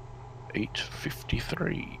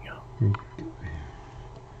 8:53.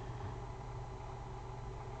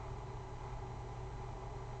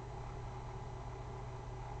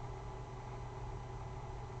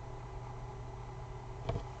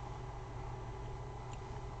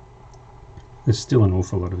 There's still an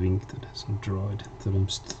awful lot of ink that hasn't dried that I'm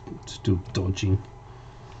still dodging.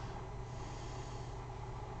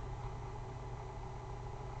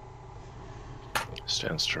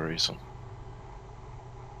 Stands to reason.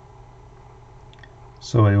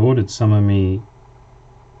 So I ordered some of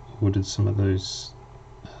those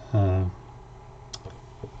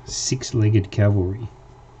six-legged cavalry.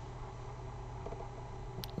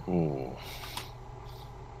 Ooh.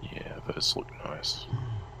 Yeah, those look nice.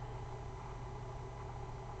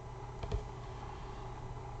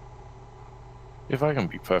 If I can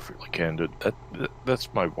be perfectly candid,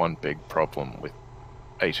 that's my one big problem with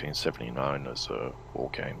 1879 as a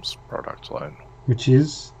Wargames product line. Which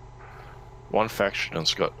is? One faction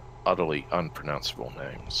has got utterly unpronounceable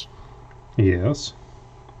names. Yes.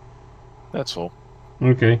 That's all.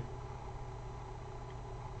 Okay.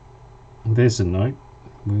 There's a note.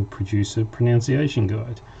 We'll produce a pronunciation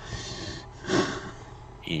guide.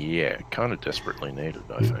 Yeah, kind of desperately needed,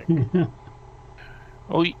 I think.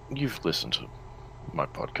 Well, you've listened to my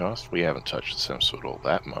podcast. We haven't touched the Samsung all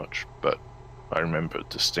that much, but I remember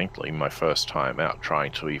distinctly my first time out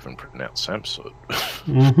trying to even pronounce Samsung.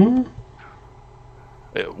 Mm-hmm.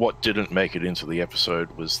 What didn't make it into the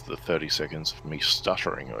episode was the 30 seconds of me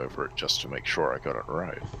stuttering over it just to make sure I got it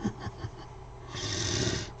right.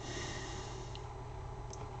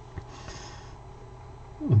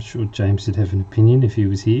 I'm sure James would have an opinion if he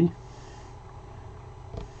was here.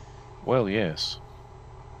 Well, yes.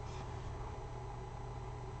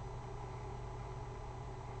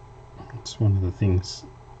 It's one of the things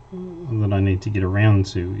that I need to get around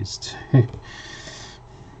to is to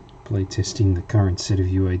play testing the current set of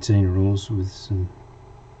U18 rules with some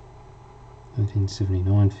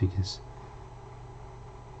 1879 figures.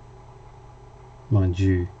 Mind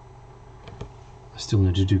you, I still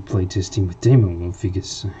need to do play testing with Demon World figures.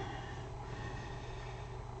 So.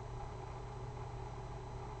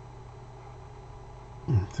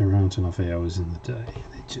 There aren't enough hours in the day.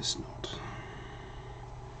 They're just not.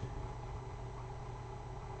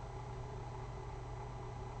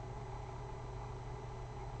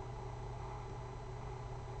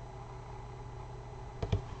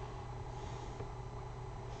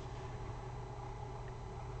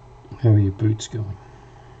 How are your boots going?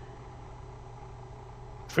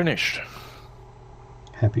 Finished.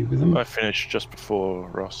 Happy with them? I finished just before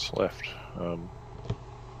Ross left.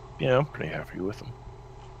 Yeah, I'm pretty happy with them.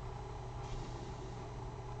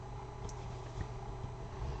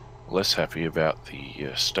 Less happy about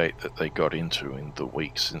the state that they got into in the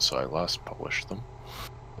week since I last polished them.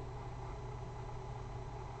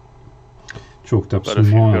 Chalked up But some if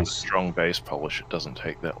you've got a miles. strong base polish, it doesn't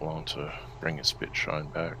take that long to bring a spit shine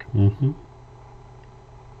back. Mm-hmm.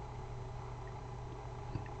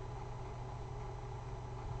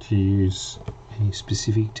 Do you use any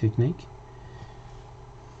specific technique?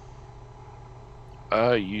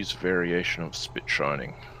 I use variation of spit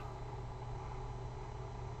shining.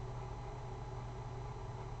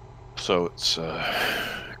 So it's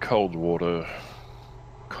cold water,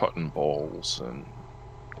 cotton balls, and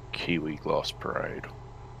kiwi gloss parade.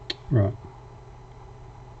 Right.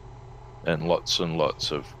 And lots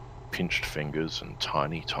of pinched fingers and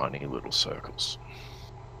tiny, tiny little circles.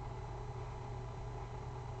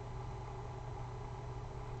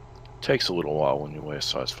 Takes a little while when you wear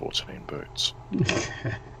size 14 boots.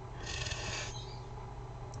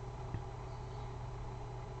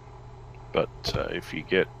 But if you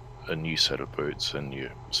get a new set of boots and you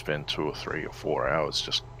spend 2 or 3 or 4 hours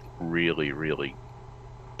just really, really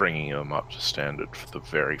bringing them up to standard for the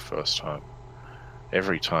very first time,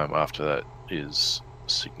 every time after that is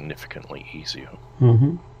significantly easier.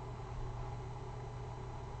 Mm-hmm.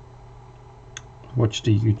 Watched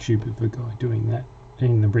a YouTube of a guy doing that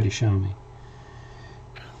in the British Army.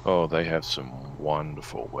 Oh, they have some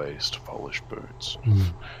wonderful ways to polish boots.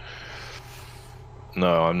 Mm.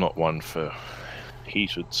 No, I'm not one for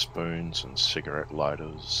heated spoons and cigarette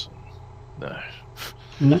lighters. No.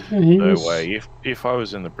 No way. If I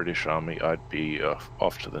was in the British Army, I'd be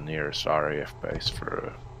off to the nearest RAF base for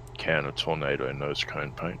a can of Tornado nose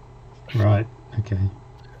cone paint. Right, okay.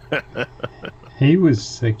 He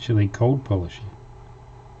was actually cold polishing.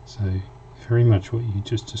 So, very much what you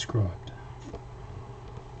just described.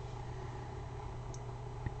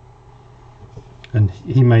 And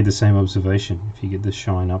he made the same observation. If you get the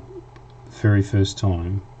shine up the very first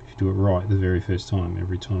time, if you do it right the very first time,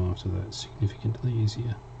 every time after that, it's significantly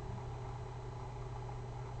easier.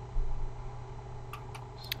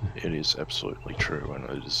 It is absolutely true, and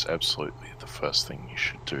it is absolutely the first thing you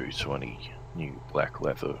should do to any new black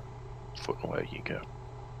leather footwear you get.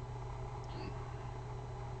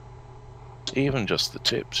 Even just the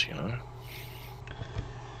tips, you know.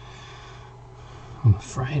 I'm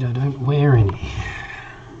afraid I don't wear any.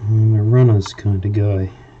 I'm a runner's kind of guy.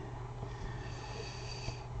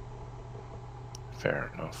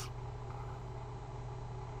 Fair enough.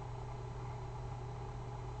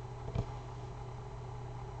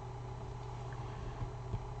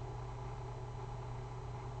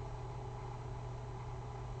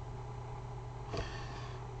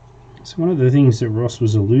 So one of the things that Ross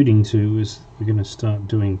was alluding to is we're going to start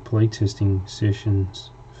doing playtesting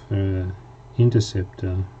sessions for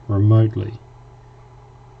Interceptor remotely.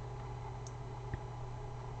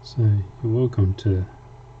 So you're welcome to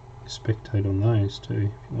spectate on those too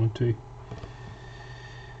if you want to.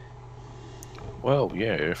 Well,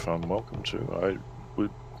 yeah, if I'm welcome to, I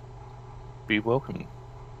would be welcome,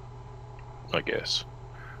 I guess.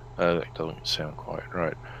 That doesn't sound quite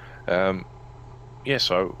right.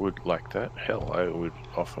 Yes, I would like that. Hell, I would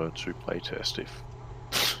offer to playtest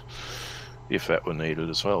if that were needed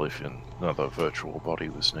as well, if another virtual body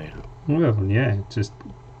was needed. Well, yeah, just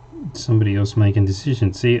somebody else making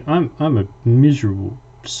decisions. See, I'm a miserable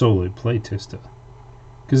solo playtester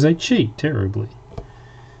because they cheat terribly.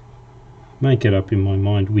 Make it up in my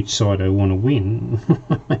mind which side I want to win.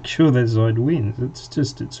 Make sure that side wins.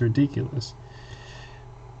 It's ridiculous.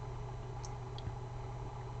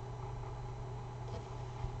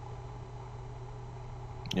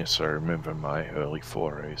 Yes, I remember my early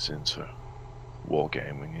forays into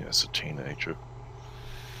wargaming as a teenager.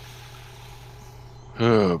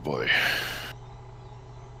 Oh boy.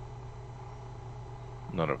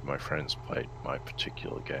 None of my friends played my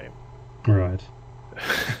particular game. Right.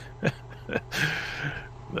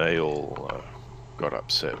 They all got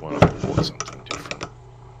upset when I bought something different.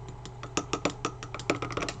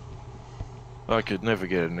 I could never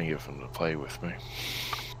get any of them to play with me.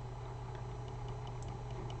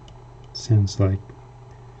 Sounds like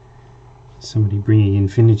Somebody bringing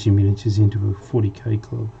Infinity Miniatures into a 40k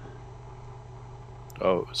club.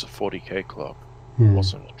 Oh, it was a 40k club. Yeah. It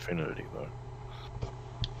wasn't Infinity, though.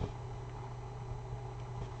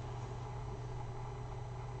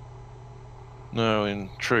 No, in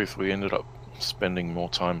truth, we ended up spending more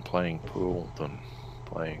time playing pool than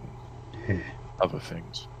playing other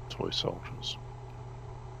things, toy soldiers.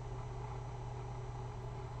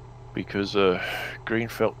 Because a green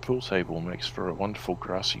felt pool table makes for a wonderful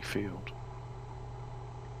grassy field.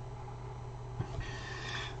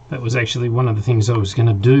 That was actually one of the things I was going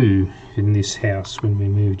to do in this house when we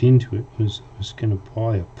moved into it. I was going to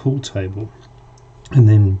buy a pool table and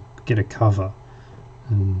then get a cover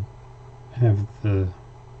and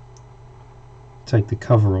take the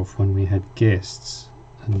cover off when we had guests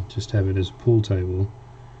and just have it as a pool table,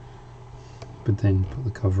 but then put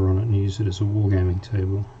the cover on it and use it as a wargaming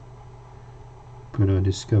table. But I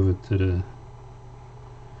discovered that a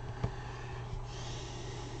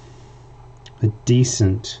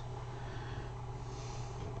decent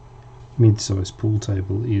mid-sized pool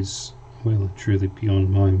table is well and truly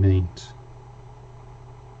beyond my means.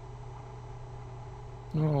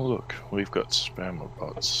 Oh look, we've got spammer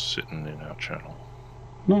bots sitting in our channel.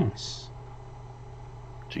 Nice.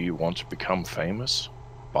 Do you want to become famous?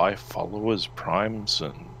 Buy followers, primes,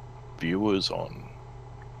 and viewers on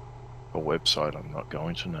a website I'm not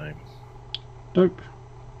going to name. Nope.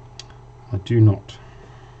 I do not.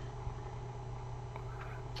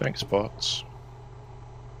 Thanks, bots.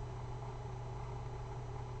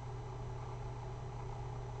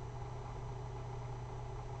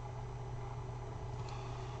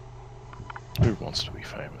 Who wants to be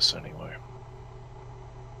famous anyway?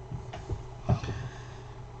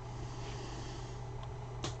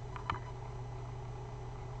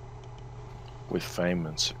 With fame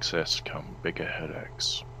and success come bigger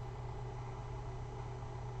headaches.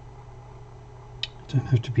 You don't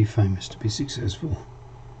have to be famous to be successful.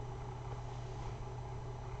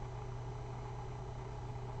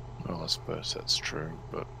 Well, I suppose that's true,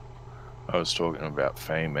 but I was talking about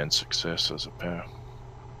fame and success as a pair.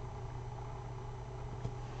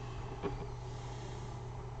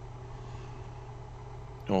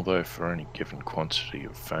 Although for any given quantity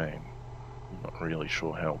of fame, I'm not really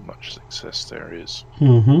sure how much success there is.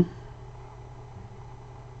 Mm-hmm.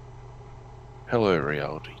 Hello,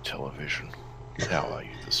 reality television. How are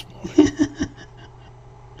you this morning?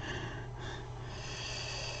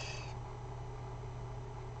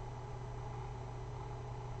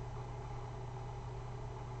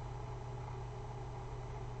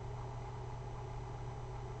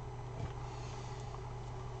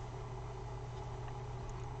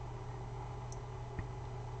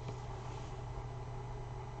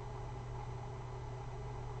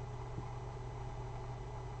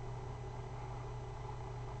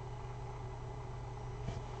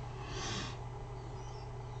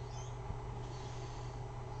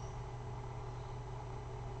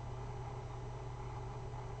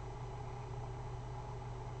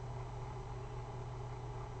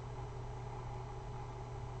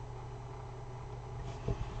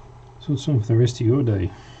 So what's on for the rest of your day?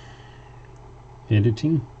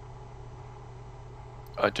 Editing?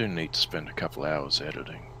 I do need to spend a couple hours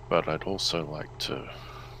editing, but I'd also like to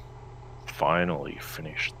finally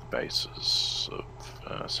finish the bases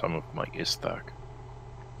of some of my Isthak.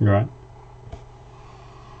 Right.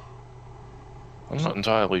 I'm not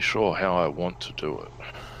entirely sure how I want to do it.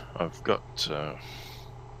 I've got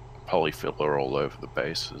polyfiller all over the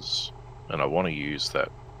bases, and I want to use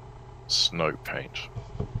that snow paint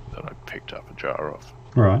that I picked up a jar of.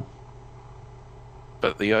 Right.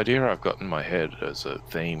 But the idea I've got in my head as a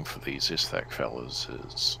theme for these Isthak fellas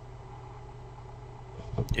is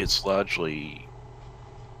it's largely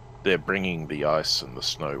they're bringing the ice and the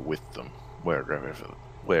snow with them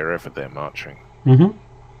wherever they're marching. Mm-hmm.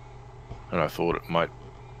 And I thought it might,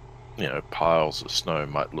 piles of snow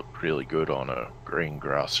might look really good on a green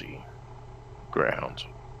grassy ground.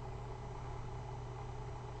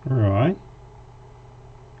 Right.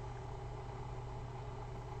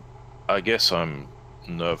 I guess I'm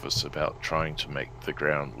nervous about trying to make the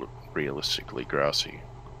ground look realistically grassy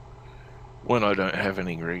when I don't have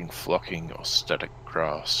any green flocking or static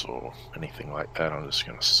grass or anything like that. I'm just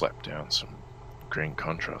going to slap down some green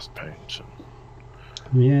contrast paint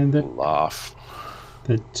and laugh.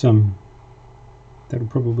 That'll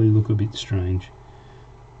probably look a bit strange.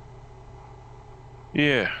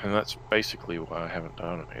 Yeah, and that's basically why I haven't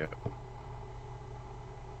done it yet.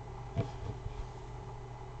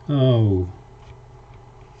 Oh.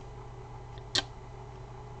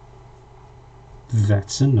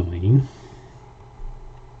 That's annoying.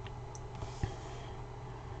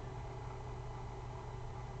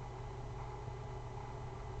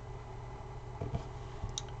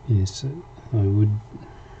 Yes, I would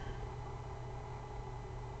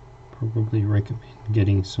probably recommend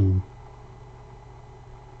getting some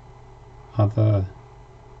other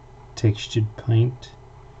textured paint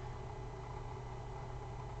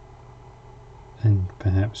and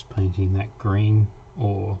perhaps painting that green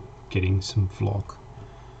or getting some flock.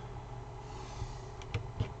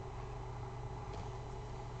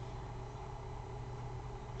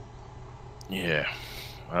 Yeah,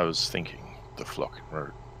 I was thinking the flock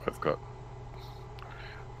road. I've got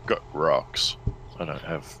rocks. I don't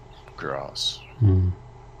have grass. You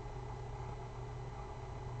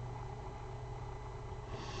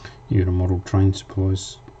got a model train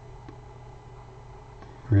supplies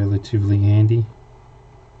relatively handy.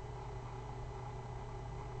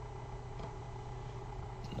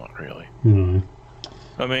 Not really. No.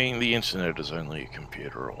 I mean, the internet is only a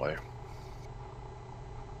computer away.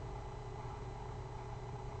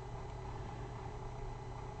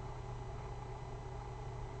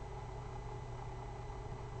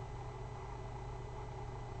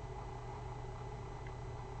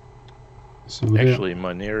 So Actually,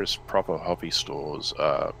 my nearest proper hobby stores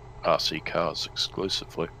are RC cars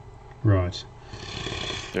exclusively. Right.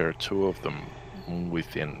 There are two of them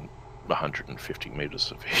within 150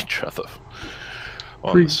 meters of each other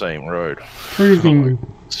on the same road. Proving, like,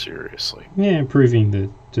 seriously. Yeah, proving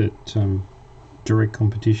that direct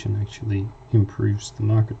competition actually improves the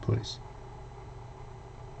marketplace.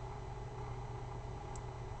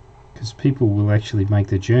 Because people will actually make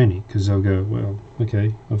the journey, because they'll go, well,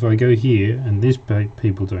 okay, if I go here and these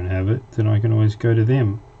people don't have it, then I can always go to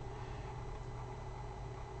them.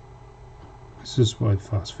 This is why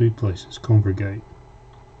fast food places congregate.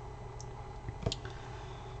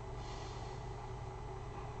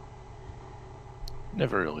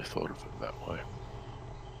 Never really thought of it that way.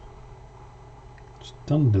 It's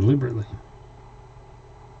done deliberately.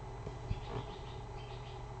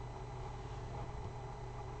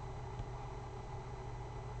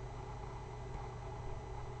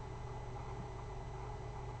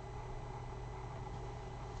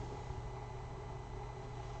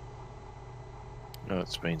 No,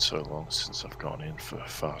 it's been so long since I've gone in for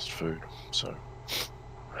fast food, so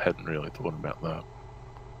I hadn't really thought about that.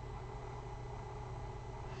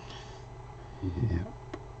 Yeah.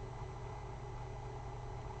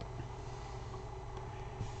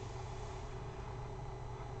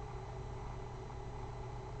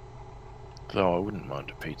 Though I wouldn't mind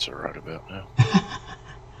a pizza right about now.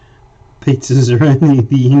 Pizzas are only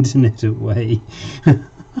the internet away.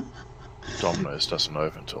 Domino's doesn't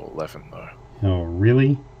open until 11 though. Oh,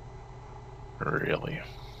 really? Really?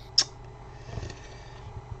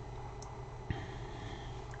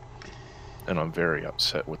 And I'm very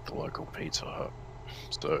upset with the local Pizza Hut.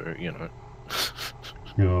 So, you know.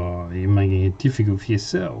 Oh, you're making it difficult for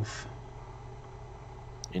yourself.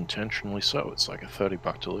 Intentionally so. It's like a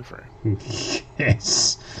 $30 delivery.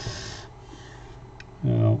 Yes.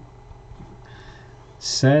 Well,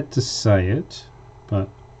 sad to say it, but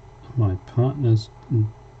my partner's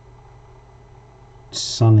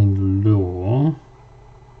son-in-law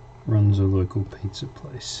runs a local pizza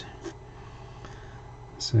place.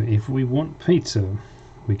 So if we want pizza,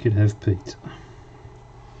 we could have pizza.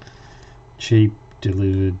 Cheap,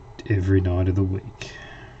 delivered every night of the week.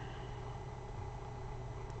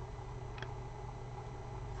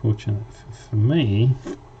 Fortunate for me,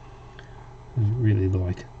 I really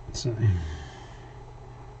like it. So.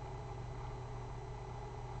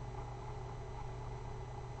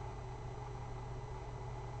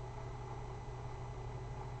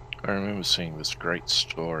 I remember seeing this great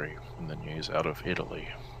story in the news out of Italy,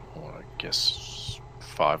 or I guess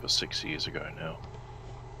 5 or 6 years ago now.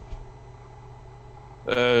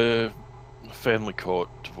 Family court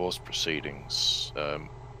divorce proceedings.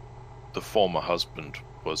 The former husband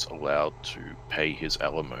was allowed to pay his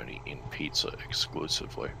alimony in pizza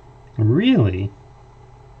exclusively. Really?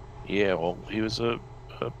 Yeah, well, he was a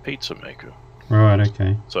pizza maker. Right,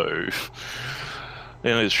 okay. So,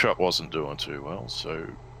 and his shop wasn't doing too well, so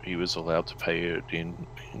he was allowed to pay it in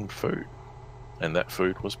food. And that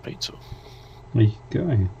food was pizza. There you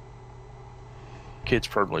go. Kids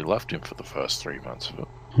probably loved him for the first 3 months of it.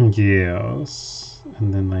 Yes.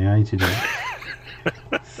 And then they hated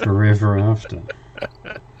it forever after.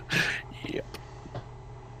 Yep.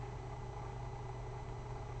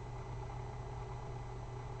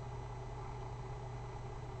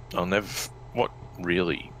 What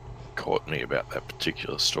really caught me about that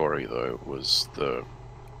particular story, though, was the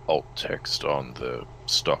alt text on the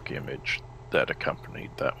stock image that accompanied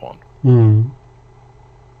that one. Mm.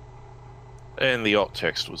 And the alt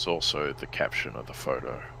text was also the caption of the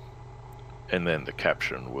photo. And then the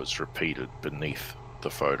caption was repeated beneath the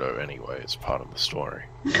photo anyway as part of the story.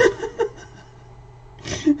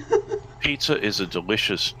 Pizza is a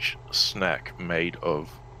delicious snack made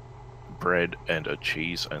of bread and a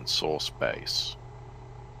cheese and sauce base.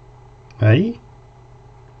 Hey?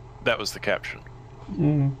 That was the caption.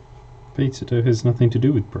 Pizza dough has nothing to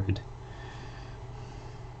do with bread.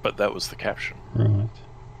 But that was the caption. Right.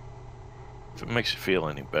 If it makes you feel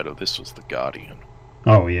any better, this was The Guardian.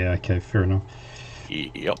 Oh, yeah, okay, fair enough.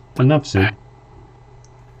 Yep. Enough said.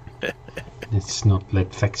 Let's not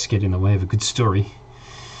let facts get in the way of a good story.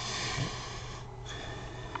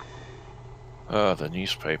 The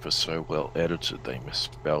newspaper's so well edited they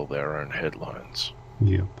misspell their own headlines.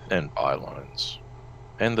 Yep. And bylines.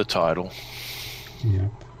 And the title.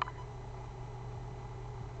 Yep.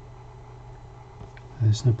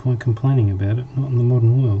 There's no point complaining about it, not in the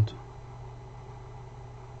modern world.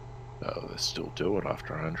 Oh, they still do it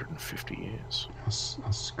after 150 years.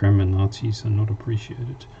 Us grammar Nazis are not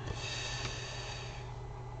appreciated.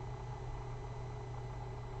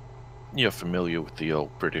 You're familiar with the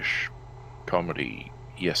old British comedy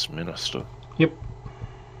Yes Minister? Yep.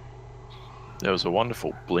 There was a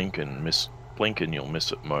wonderful blink and you'll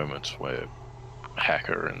miss it moment where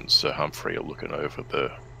Hacker and Sir Humphrey are looking over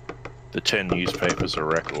the 10 newspapers a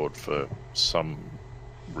record for some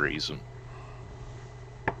reason.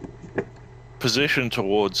 Positioned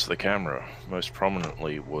towards the camera, most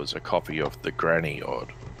prominently was a copy of the Granny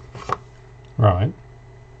Odd. Right.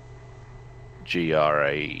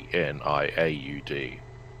 Graniaud.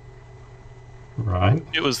 Right.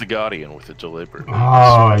 It was The Guardian with a deliberate.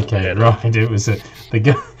 Oh, okay, right. It was the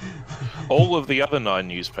guy. All of the other 9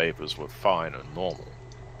 newspapers were fine and normal,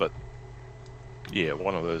 but yeah,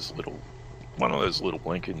 one of those little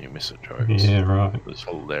blink and you miss it jokes. Yeah, right. It was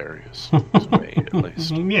hilarious to me, at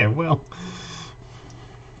least. Yeah, well,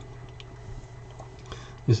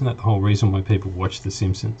 isn't that the whole reason why people watch The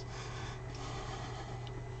Simpsons?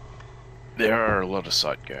 There are a lot of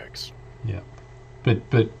sight gags. Yeah, but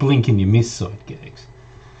blink and you miss side gags.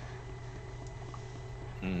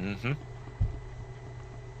 Mm-hmm.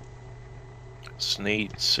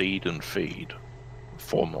 Sneed, Seed, and Feed,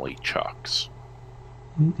 formerly Chucks.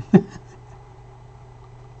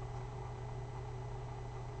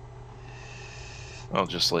 I'll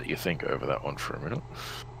just let you think over that one for a minute.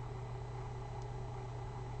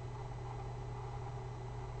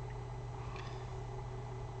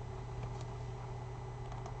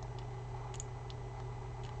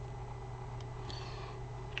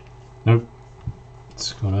 Nope.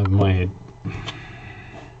 It's gone over my head.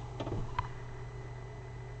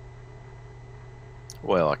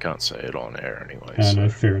 Well, I can't say it on air anyway. No,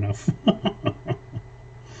 fair enough.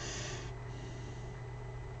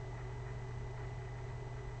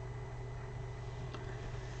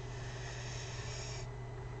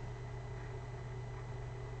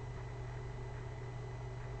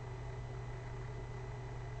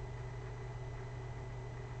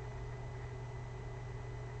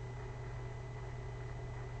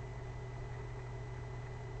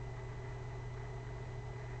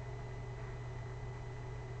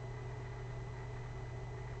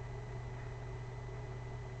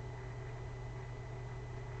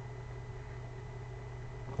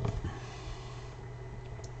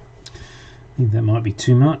 I think that might be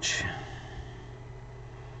too much.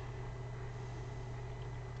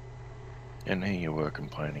 And here you were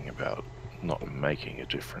complaining about not making a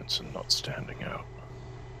difference and not standing out.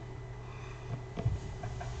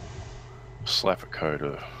 Slap a coat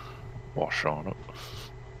of wash on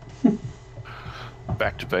it.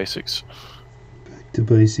 Back to basics. Back to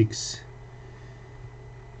basics.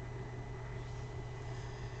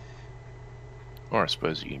 Or I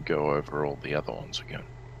suppose you can go over all the other ones again.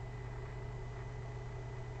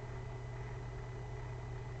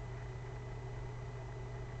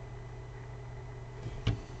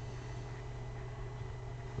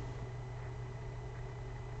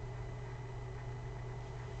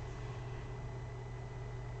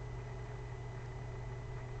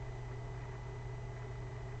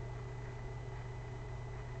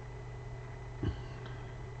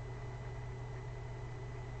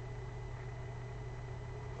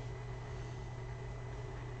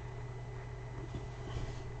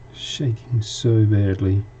 Shaking so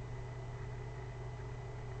badly.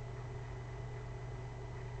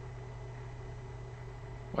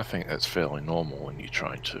 I think that's fairly normal when you're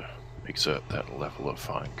trying to exert that level of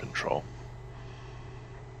fine control.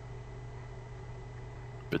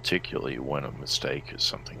 Particularly when a mistake is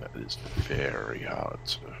something that is very hard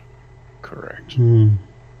to correct.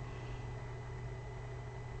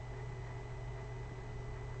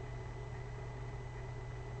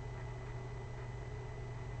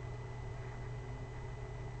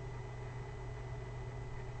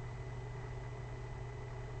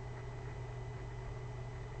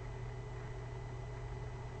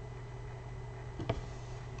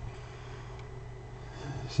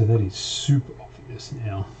 So that is super obvious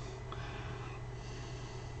now.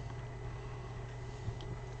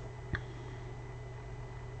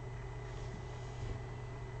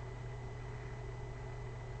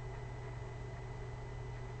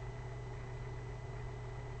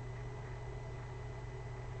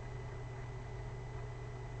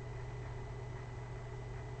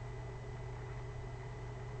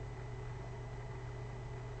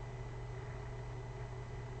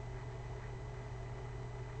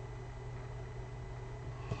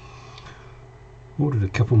 Ordered a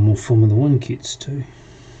couple more Formula 1 kits too.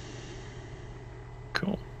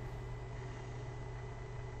 Cool.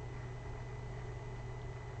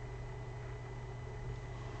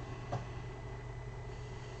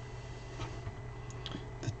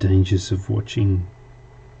 The dangers of watching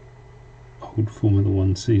old Formula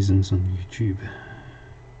 1 seasons on YouTube.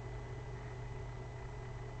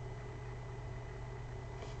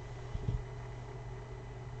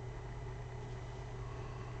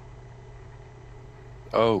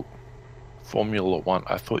 Oh, Formula 1.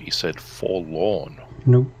 I thought you said forlorn.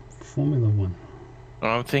 Nope, Formula 1.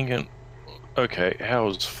 And I'm thinking, okay,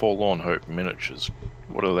 how's Forlorn Hope Miniatures?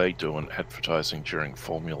 What are they doing advertising during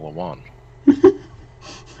Formula 1?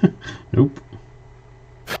 Nope.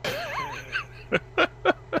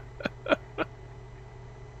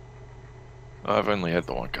 I've only had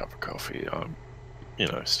the one cup of coffee. I'm,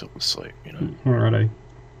 still asleep, Alrighty.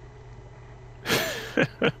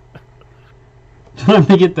 Time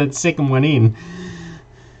to get that second one in.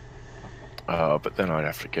 But then I'd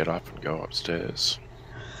have to get up and go upstairs.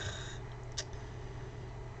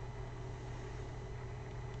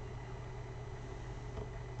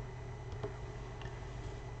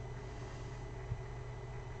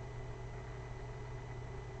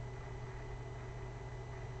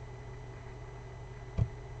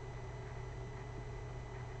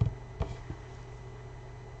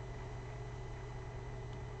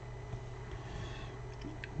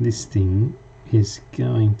 This thing is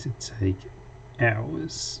going to take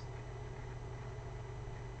hours.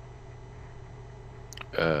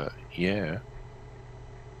 Yeah.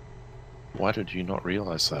 Why did you not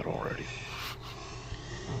realize that already?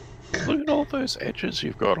 Look at all those edges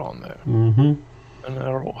you've got on there. Mm-hmm. And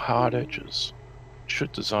they're all hard edges.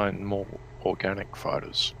 Should design more organic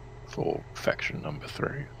fighters for faction number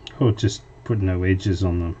 3. Or just put no edges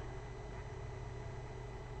on them.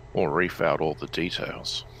 Or reef out all the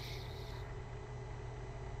details.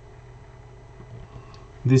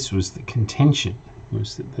 This was the contention,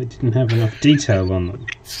 was that they didn't have enough detail on them.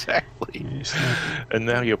 Exactly. Yes, and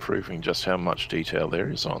now you're proving just how much detail there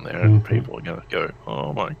is on there, and people are going to go,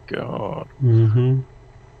 oh my god. Mm-hmm.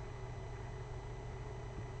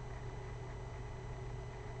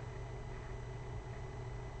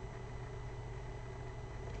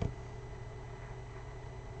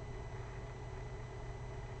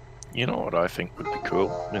 You know what I think would be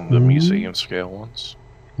cool in the museum scale ones?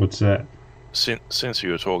 What's that? Since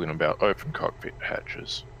you were talking about open cockpit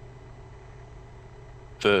hatches,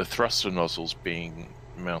 the thruster nozzles being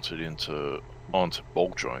mounted onto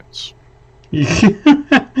ball joints.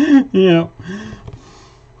 Yeah.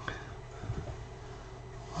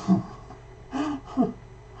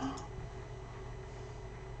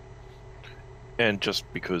 And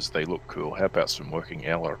just because they look cool, how about some working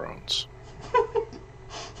ailerons?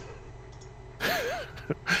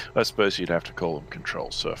 I suppose you'd have to call them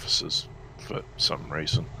control surfaces for some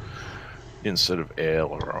reason instead of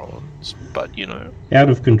ailerons, but Out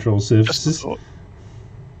of control just a surfaces. thought.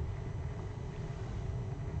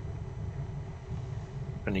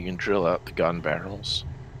 And you can drill out the gun barrels.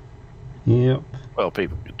 Yep. Well,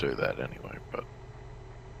 people could do that anyway, but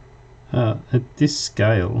At this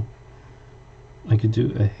scale, I could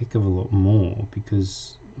do a heck of a lot more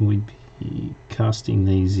because we'd be casting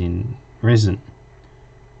these in resin,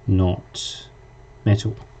 not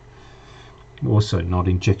metal. Also not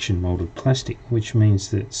injection molded plastic, which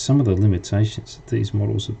means that some of the limitations that these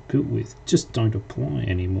models are built with just don't apply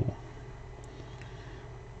anymore.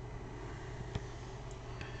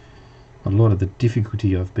 A lot of the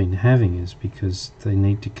difficulty I've been having is because they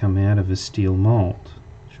need to come out of a steel mold,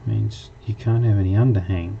 which means you can't have any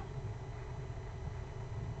underhang.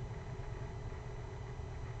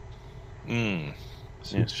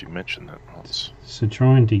 Yes, you mentioned that once. So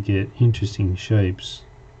trying to get interesting shapes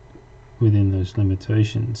within those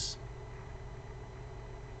limitations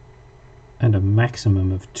and a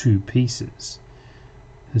maximum of 2 pieces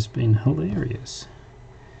has been hilarious.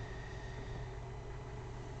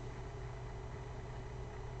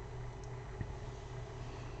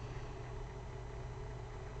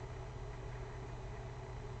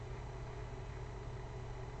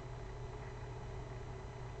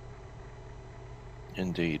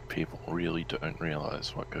 Indeed, people really don't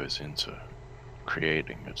realize what goes into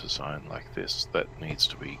creating a design like this that needs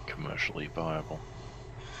to be commercially viable.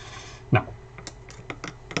 No.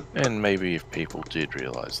 And maybe if people did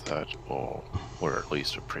realize that, or were at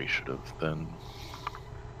least appreciative, then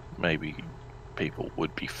maybe people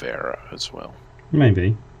would be fairer as well.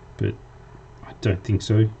 Maybe, but I don't think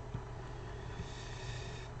so.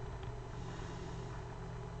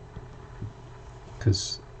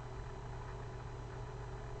 Because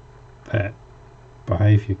that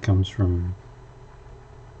behaviour comes from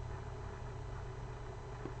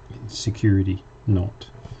insecurity, not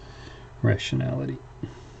rationality.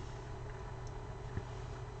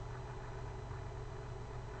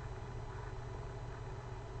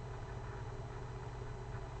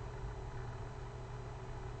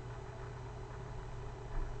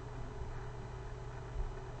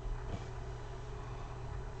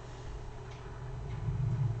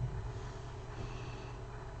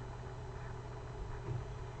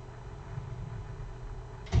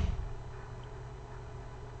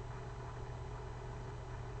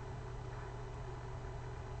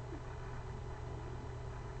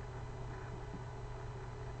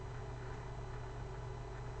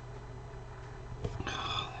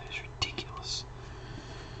 That's ridiculous.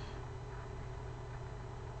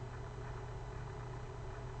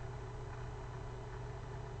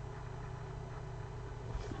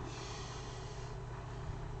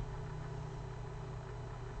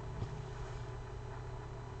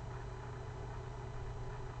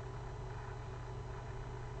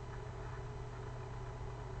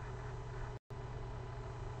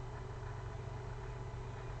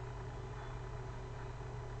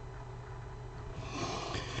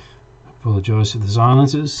 Apologise for the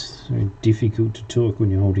silences. It's very difficult to talk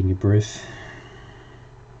when you're holding your breath.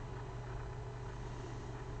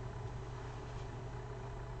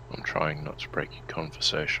 I'm trying not to break your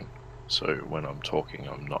conversation, so when I'm talking,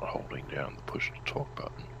 I'm not holding down the push to talk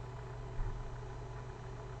button.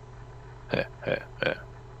 Heh, heh, heh.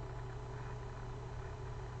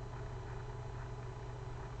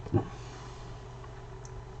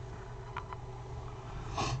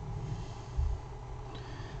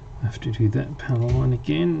 I have to do that power line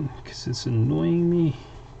again because it's annoying me.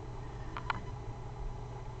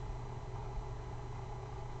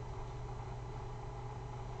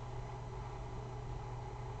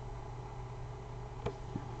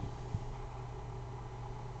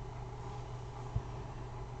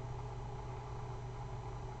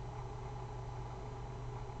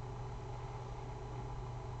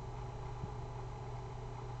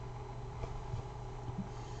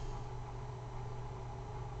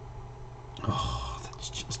 Oh, that's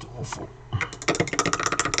just awful.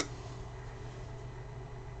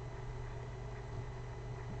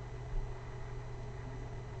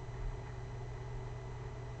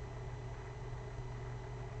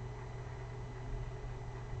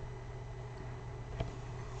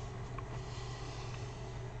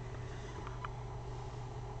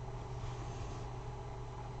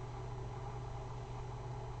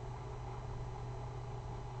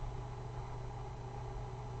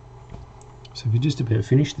 So have you just about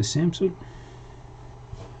finished the Samsung?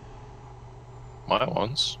 My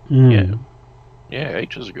ones? Mm. Yeah,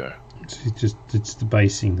 ages ago. It's the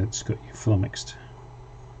basing that's got you flummoxed.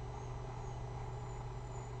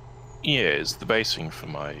 Yeah, it's the basing for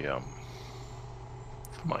my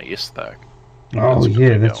ISTAC. Oh That's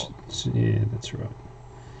yeah, gonna that's right.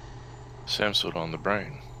 Samsung on the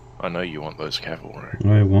brain. I know you want those cavalry.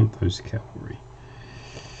 I want those cavalry.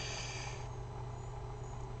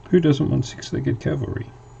 Who doesn't want six-legged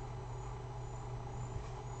cavalry?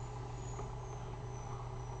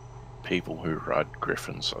 People who ride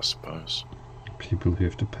griffins, I suppose. People who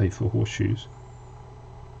have to pay for horseshoes.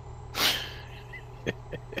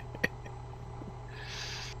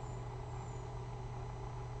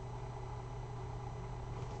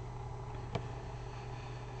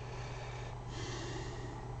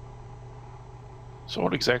 So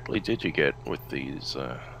what exactly did you get with these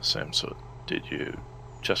Samsung? Did you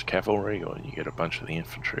just cavalry, or did you get a bunch of the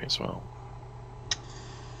infantry as well?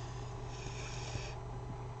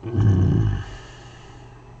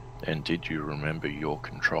 And did you remember your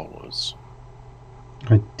controllers?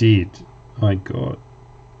 I did. I got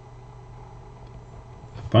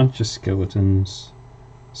a bunch of skeletons,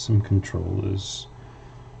 some controllers,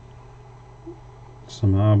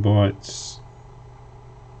 some Arbites.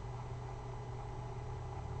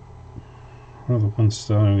 What are the ones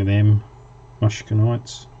starting with M?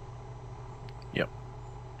 Mushkanites. Yep.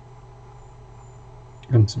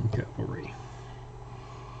 And some cavalry.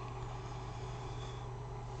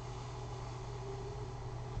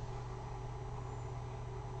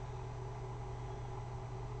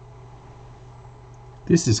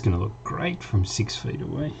 This is going to look great from 6 feet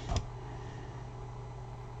away.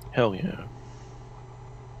 Hell yeah.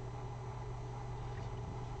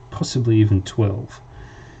 Possibly even 12.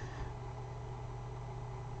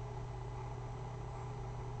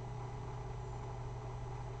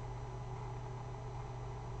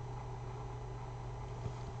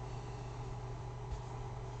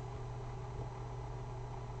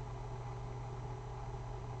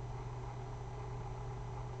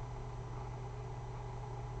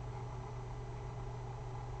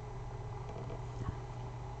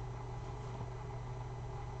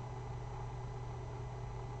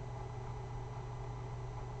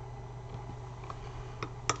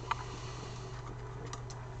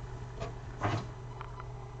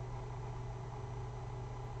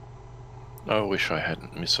 I wish I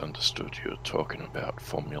hadn't misunderstood you talking about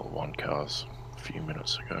Formula 1 cars a few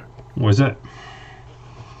minutes ago. What is that?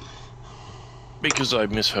 Because I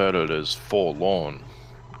misheard it as Forlorn.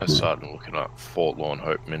 I started looking up Forlorn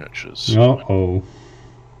Hope miniatures. Uh-oh.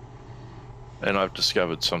 And I've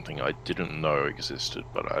discovered something I didn't know existed,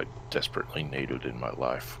 but I desperately needed in my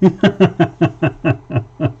life.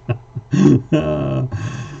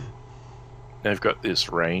 They've got this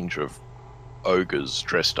range of ogres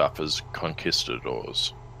dressed up as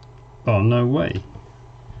conquistadors. Oh, no way.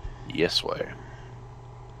 Yes way.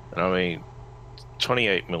 And I mean,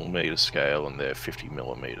 28mm scale and they're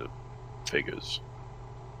 50mm figures.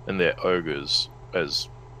 And they're ogres as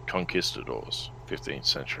conquistadors, 15th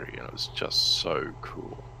century, and it's just so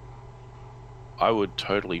cool. I would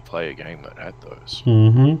totally play a game that had those.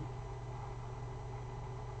 Mm-hmm.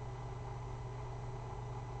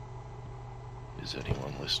 Is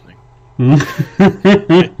anyone listening?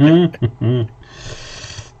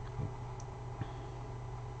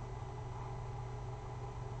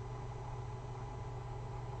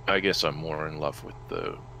 I guess I'm more in love with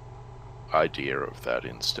the idea of that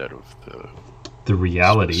instead of the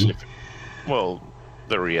reality. Specific, well,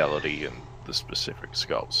 the reality and the specific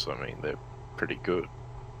sculpts. I mean, they're pretty good.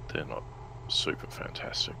 They're not super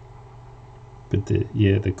fantastic. But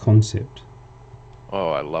the concept. Oh,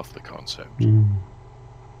 I love the concept. Mm.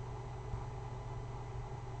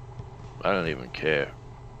 I don't even care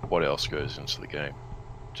what else goes into the game.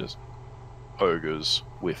 Just ogres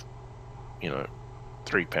with,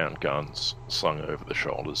 3-pound guns slung over the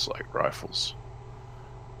shoulders like rifles.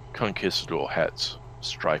 Conquistador hats,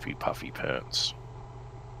 stripy puffy pants.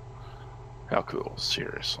 How cool,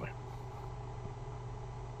 seriously.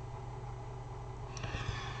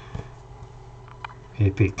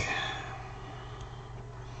 Epic.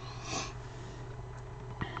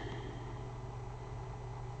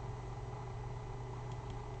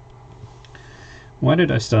 Why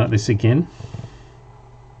did I start this again?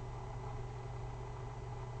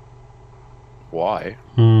 Why?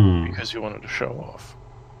 Because you wanted to show off.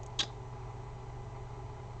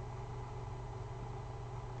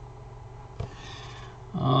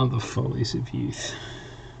 Ah, the follies of youth.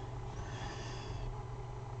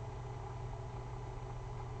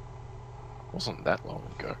 Wasn't that long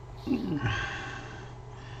ago.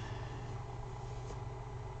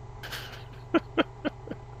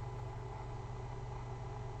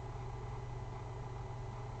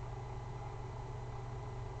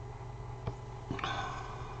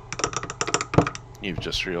 You've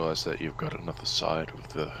just realised that you've got another side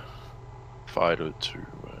of the fighter to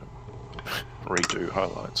redo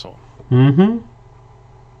highlights on. Mm-hmm.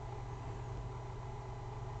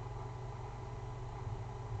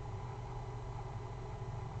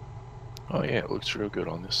 Oh yeah, it looks real good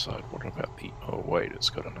on this side. What about the... Oh wait,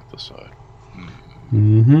 it's got another side.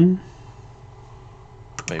 Mm-hmm.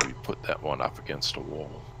 Maybe put that one up against a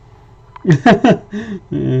wall.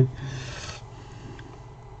 Yeah.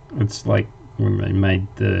 It's like when they made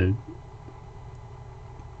the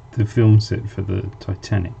film set for the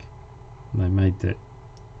Titanic. They made that,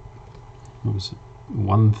 what was it,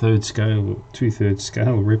 1/3 scale or 2/3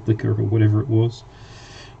 scale replica or whatever it was.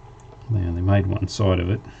 They only made one side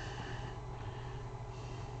of it.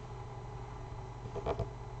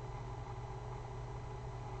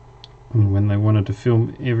 And when they wanted to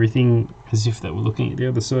film everything as if they were looking at the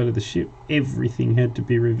other side of the ship, everything had to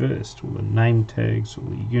be reversed. All the name tags, all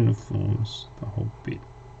the uniforms, the whole bit.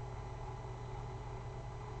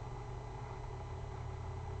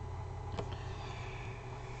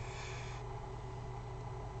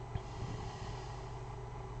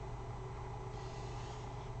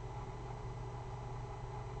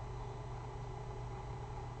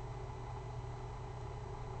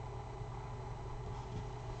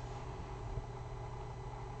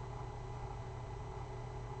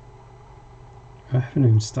 I haven't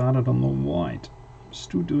even started on the white. I'm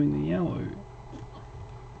still doing the yellow.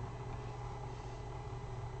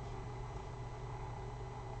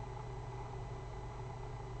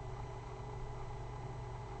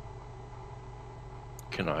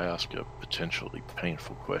 Can I ask a potentially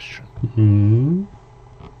painful question? Hmm?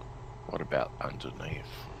 What about underneath?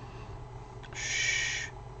 Shh.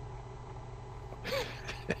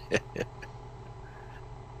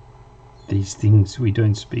 These things we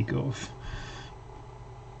don't speak of.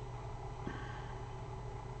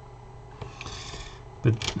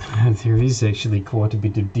 But there is actually quite a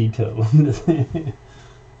bit of detail under there.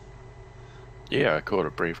 Yeah, I caught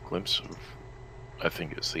a brief glimpse of. I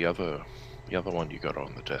think it's the other one you got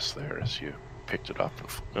on the desk there as you picked it up. And,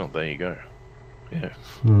 well, there you go. Yeah,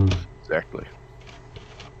 exactly.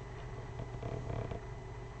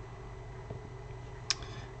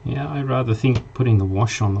 Yeah, I rather think putting the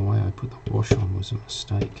wash on the way I put the wash on was a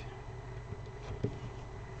mistake.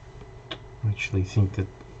 I actually think that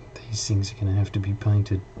these things are going to have to be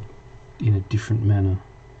painted in a different manner.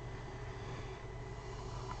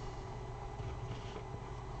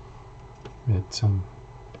 But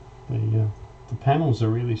the panels are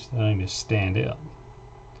really starting to stand out.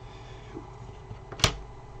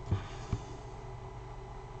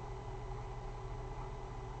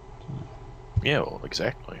 Yeah, well,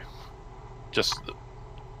 exactly. Just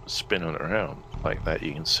spinning around like that,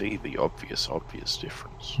 you can see the obvious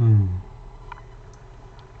difference.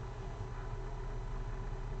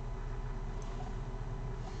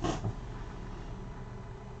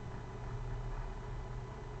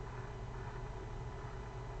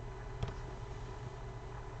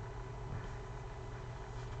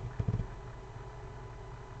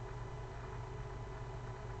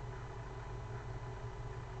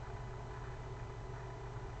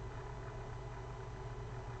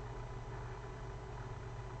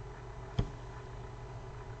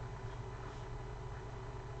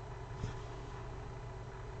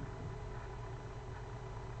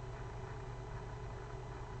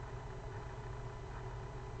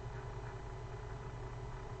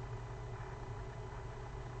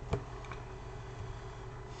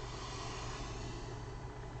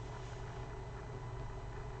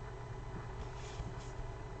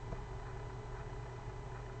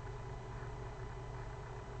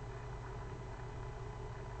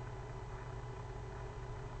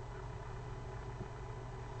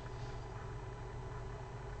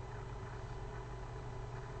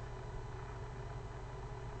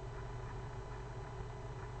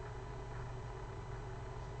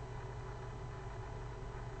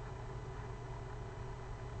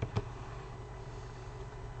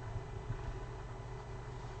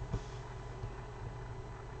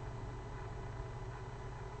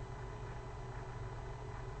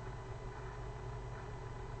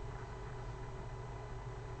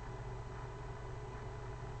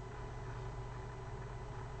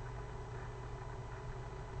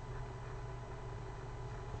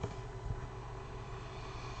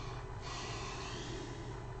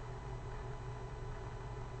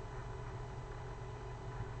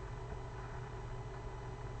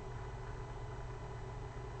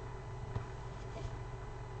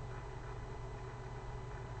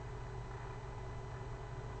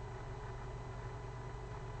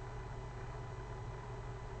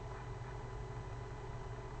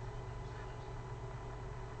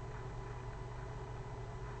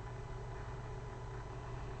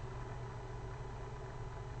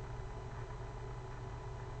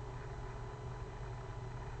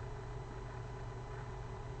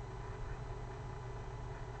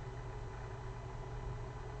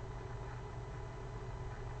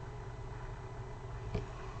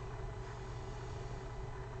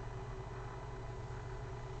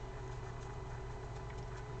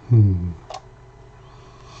 You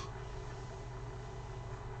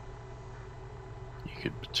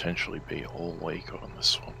could potentially be all week on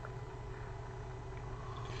this one.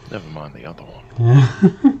 Never mind the other one.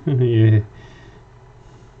 Yeah.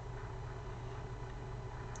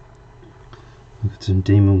 We've got some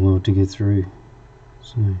demon world to get through,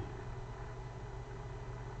 so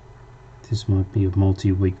this might be a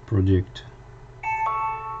multi-week project.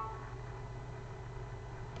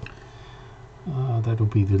 That'll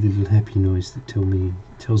be the little happy noise that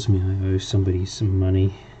tells me I owe somebody some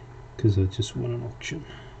money because I just won an auction.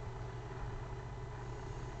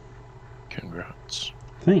 Congrats.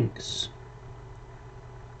 Thanks.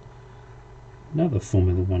 Another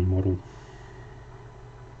Formula One model.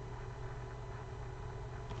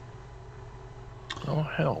 Oh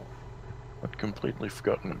hell, I'd completely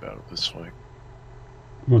forgotten about it this week.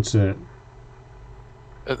 What's that?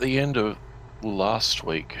 At the end of last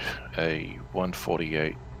week, a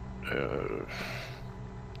 148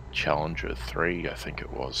 Challenger 3, I think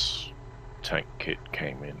it was, tank kit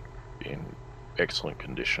came in excellent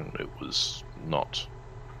condition. It was not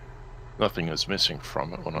Nothing is missing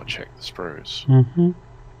from it when I check the sprues. Mm-hmm.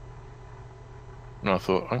 And I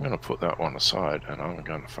thought, I'm going to put that one aside and I'm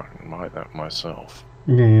going to fucking mine that myself.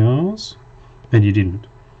 Yes. And you didn't.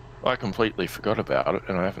 I completely forgot about it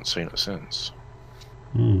and I haven't seen it since.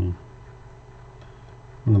 Hmm.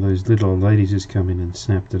 One of those little old ladies has come in and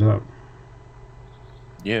snapped it up.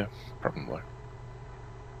 Yeah, probably.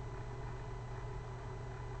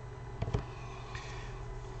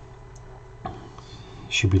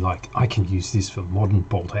 She'll be like, I can use this for modern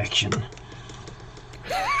bolt action.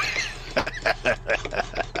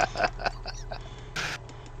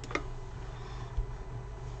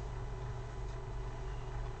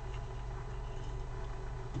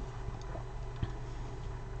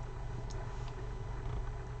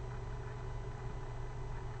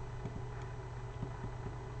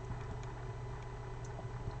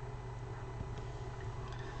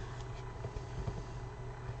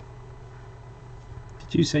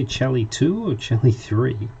 Did you say Charlie 2 or Charlie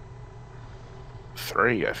 3?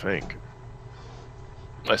 3, I think.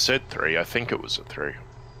 I said 3. I think it was a 3.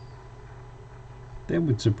 That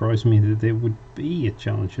would surprise me that there would be a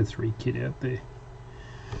Challenger 3 kit out there.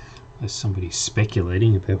 There's somebody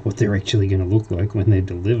speculating about what they're actually going to look like when they're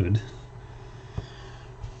delivered.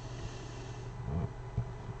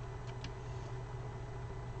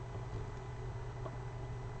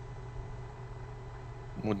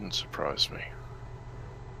 Wouldn't surprise me.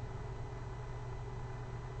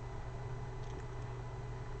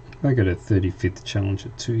 I got a 35th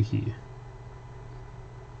Challenger 2 here.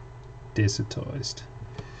 Desertized.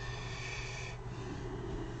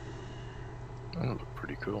 That would look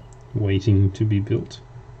pretty cool. Waiting to be built.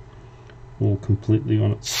 All completely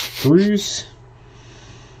on its screws.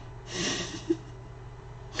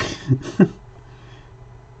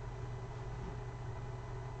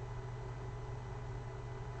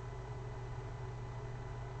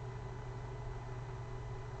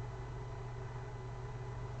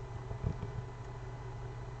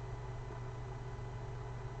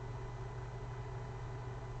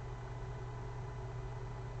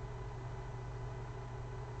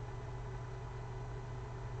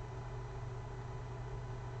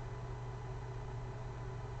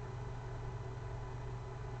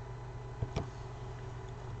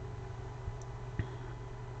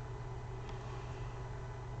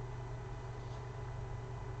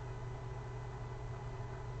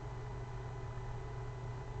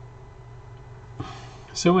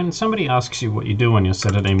 So when somebody asks you what you do on your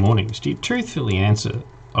Saturday mornings, do you truthfully answer,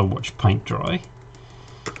 I watch paint dry?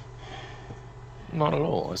 Not at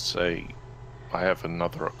all. I say, I have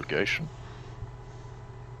another obligation.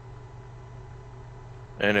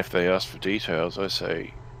 And if they ask for details, I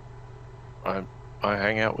say, I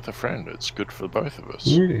hang out with a friend. It's good for both of us.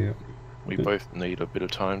 Yeah. We both need a bit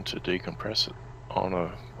of time to decompress it on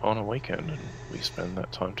a weekend, and we spend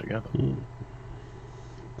that time together.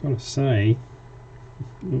 Gotta say,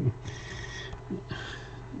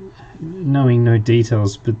 knowing no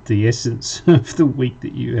details but the essence of the week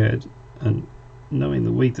that you had, and knowing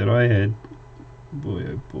the week that I had, boy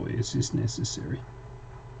oh boy, is this necessary.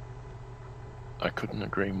 I couldn't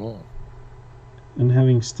agree more. And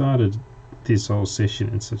having started this whole session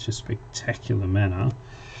in such a spectacular manner,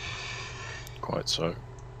 Quite so.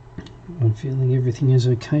 I'm feeling everything is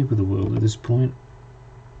okay with the world at this point.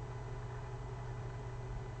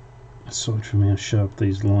 Aside from how sharp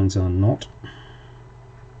these lines are not.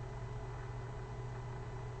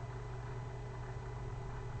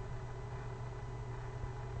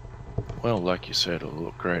 Well, like you said, it'll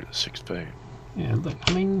look great at 6p. Yeah, look,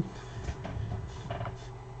 I mean,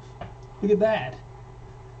 look at that.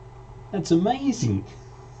 That's amazing.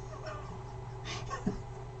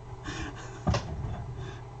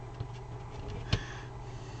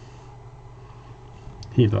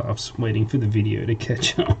 He laughs, waiting for the video to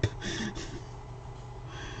catch up.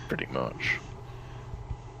 Pretty much.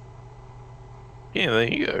 Yeah,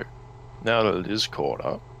 there you go. Now that it is caught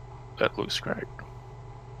up, that looks great.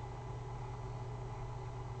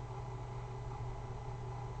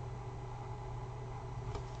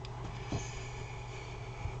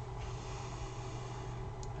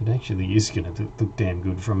 It actually is going to look damn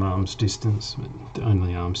good from arm's distance, but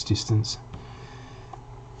only arm's distance.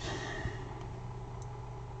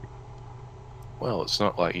 Well, it's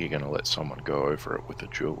not like you're going to let someone go over it with a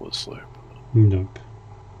jeweler's loop. Nope.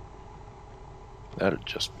 That'd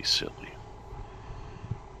just be silly.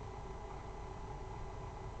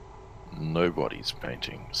 Nobody's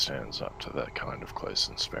painting stands up to that kind of close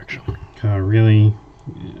inspection. Really?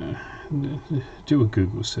 Yeah. Do a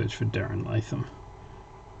Google search for Darren Latham.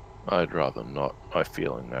 I'd rather not. I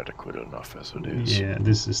feel inadequate enough as it is. Yeah,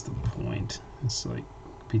 this is the point. It's like,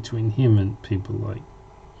 between him and people like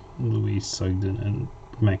Louise Sugden and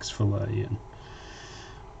Max Fillet and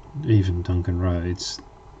even Duncan Rhodes.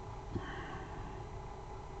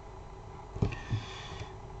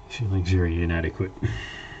 Feeling very inadequate.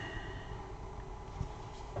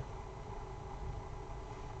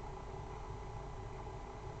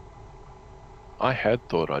 I had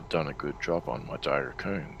thought I'd done a good job on my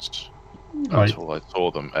Dairokuns until I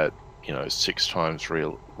saw them at 6 times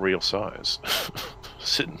real size,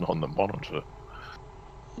 sitting on the monitor.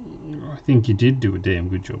 I think you did do a damn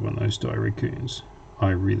good job on those Dairokuns. I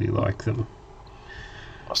really like them.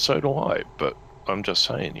 So do I, but I'm just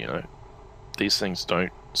saying, these things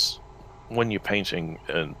don't. When you're painting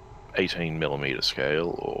an 18mm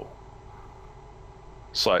scale or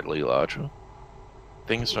slightly larger,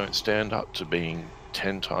 things don't stand up to being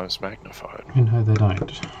 10 times magnified. No, they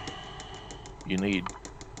don't. You need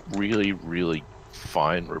really, really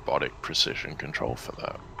fine robotic precision control for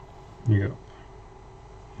that. Yeah.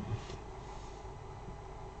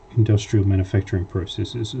 Industrial manufacturing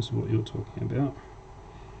processes is what you're talking about.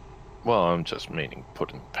 Well, I'm just meaning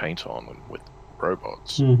putting paint on them with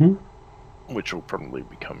robots, which will probably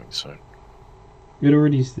be coming soon. It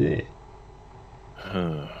already is there.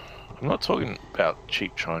 I'm not talking about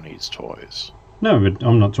cheap Chinese toys. No, but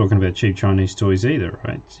I'm not talking about cheap Chinese toys either,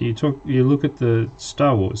 right? So you look at the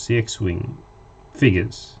Star Wars, the X-Wing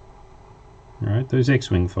figures, right? Those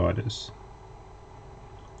X-Wing fighters.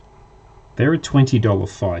 They're a $20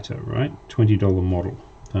 fighter, right? $20 model.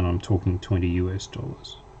 And I'm talking $20 US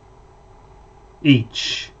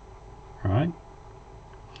each, right?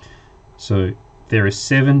 So they're a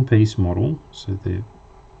 7-piece model. So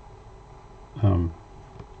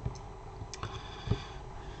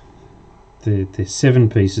they're 7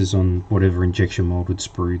 pieces on whatever injection molded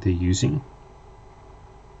sprue they're using.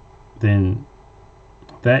 Then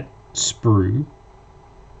that sprue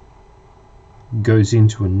goes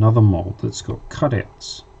into another mold that's got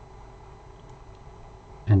cutouts,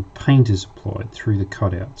 and paint is applied through the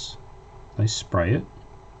cutouts. They spray it,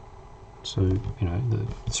 so the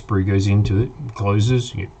sprue goes into it,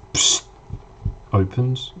 closes, you get psst,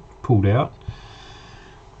 opens, pulled out,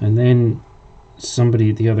 and then somebody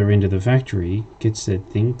at the other end of the factory gets that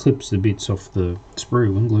thing, clips the bits off the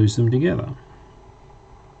sprue and glues them together,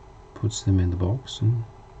 puts them in the box and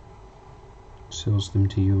sells them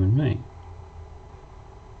to you and me.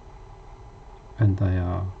 And they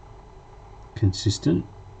are consistent,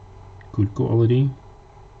 good quality,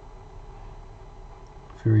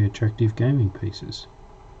 very attractive gaming pieces.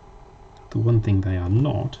 The one thing they are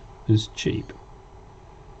not is cheap.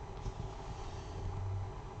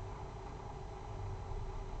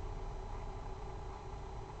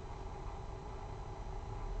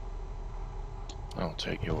 I'll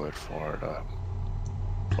take your word for it.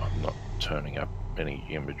 I'm not turning up any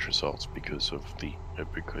image results because of the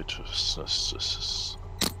ubiquitousness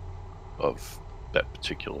of that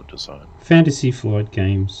particular design. Fantasy Flight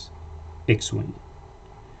Games X-Wing.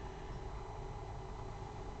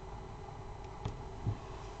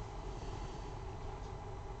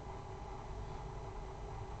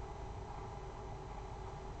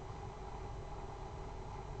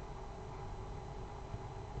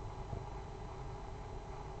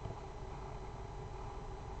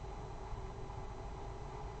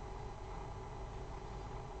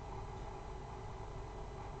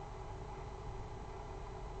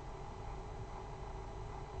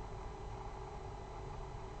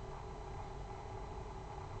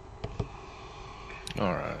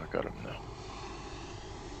 Alright, I got him now.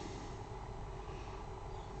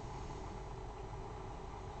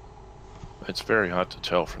 It's very hard to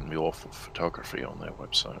tell from the awful photography on their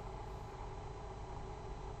website.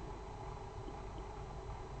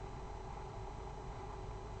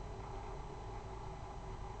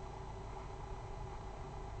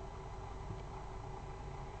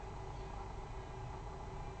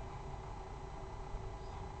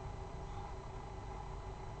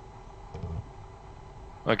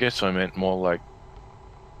 I guess I meant more like,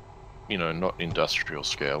 not industrial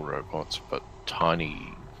scale robots, but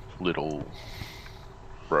tiny little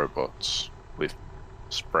robots with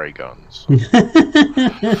spray guns.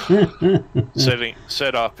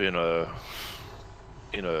 set up in a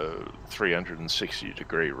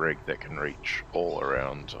 360-degree rig that can reach all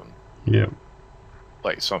around. Yeah.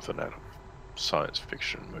 Like something out of science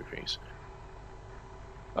fiction movies.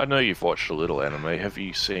 I know you've watched a little anime. Have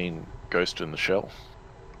you seen Ghost in the Shell?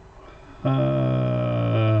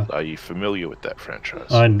 Are you familiar with that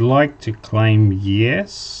franchise? I'd like to claim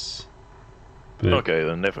yes. But okay,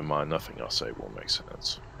 then never mind. Nothing I'll say will make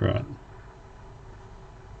sense. Right.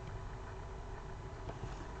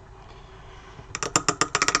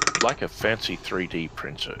 like a fancy 3D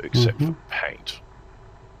printer, except for paint.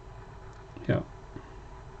 Yeah.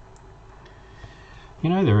 You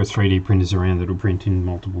know, there are 3D printers around that'll print in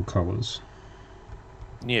multiple colours.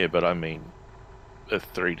 Yeah, but I mean a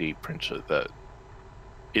 3D printer that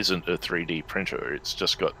isn't a 3D printer. It's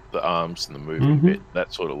just got the arms and the moving bit,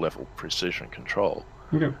 that sort of level precision control.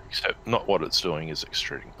 Yep. Except not what it's doing is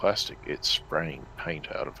extruding plastic. It's spraying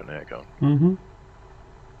paint out of an air gun.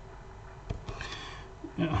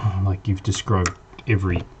 Like you've described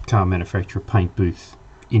every car manufacturer paint booth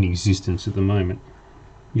in existence at the moment.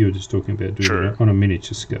 You were just talking about doing it on a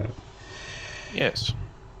miniature scale. Yes,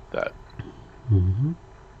 that.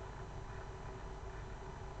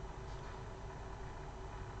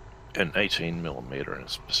 An 18mm in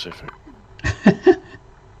specific.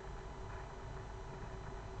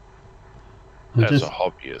 As a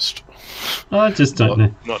hobbyist. I just don't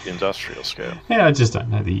know. Not industrial scale. Yeah, I just don't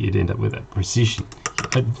know that you'd end up with that precision.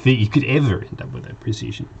 I don't think you could ever end up with that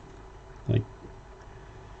precision. Like,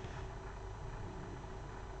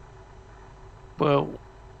 well,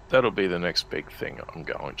 that'll be the next big thing I'm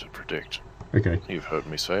going to predict. Okay. You've heard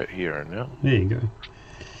me say it here and now. There you go.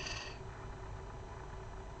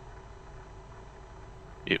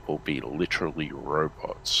 It will be literally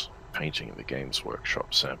robots painting the Games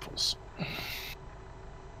Workshop samples.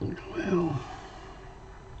 Well,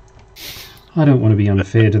 I don't want to be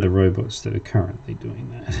unfair to the robots that are currently doing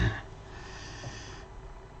that.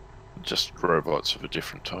 Just robots of a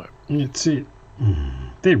different type. That's it.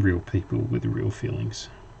 They're real people with real feelings.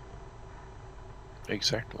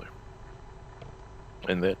 Exactly.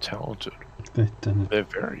 And they're talented. They're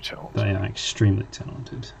very talented. They are extremely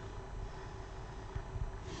talented.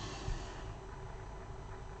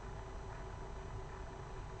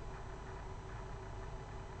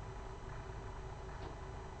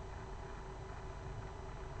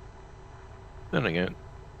 Then again,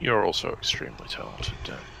 you're also extremely talented,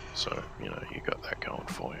 Dan. So, you know, you got that going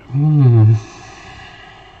for you.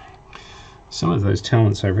 Some of those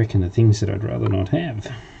talents, I reckon, are things that I'd rather not have.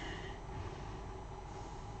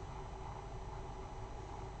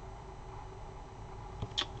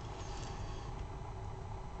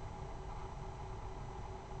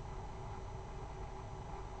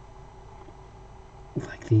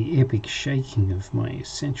 Like the epic shaking of my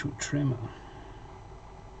essential tremor.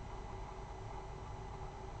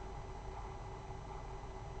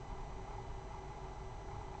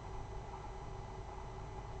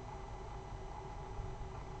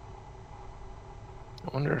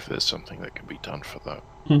 I wonder if there's something that can be done for that.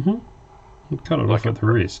 Cut it off at the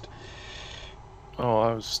wrist. Oh,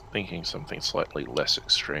 I was thinking something slightly less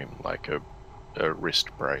extreme, like a wrist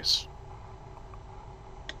brace.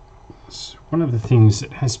 It's one of the things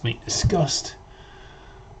that has been discussed.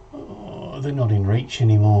 Oh, they're not in reach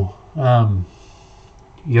anymore.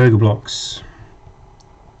 Yoga blocks.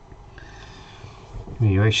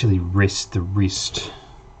 You actually rest the wrist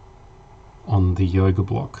on the yoga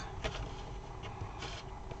block.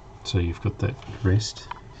 So you've got that rest.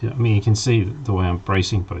 I mean, you can see the way I'm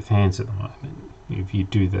bracing both hands at the moment. If you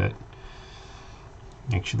do that,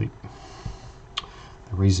 actually,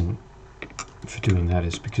 the reason for doing that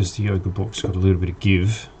is because the yoga block's got a little bit of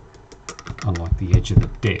give, unlike the edge of the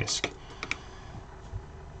desk.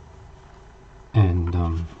 And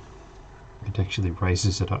it actually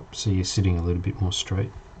raises it up, so you're sitting a little bit more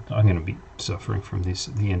straight. I'm going to be suffering from this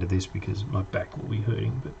at the end of this because my back will be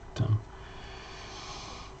hurting, but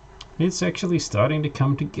it's actually starting to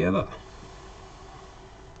come together.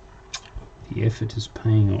 The effort is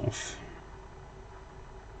paying off.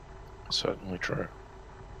 Certainly true.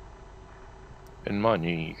 And mind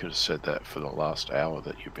you could have said that for the last hour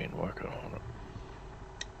that you've been working on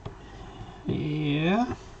it.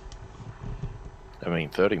 Yeah. I mean,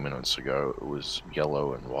 30 minutes ago it was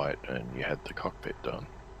yellow and white and you had the cockpit done.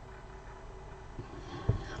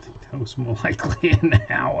 I think that was more likely an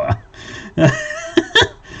hour.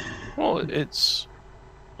 Well, it's...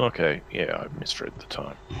 Okay, yeah, I misread the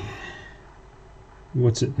time.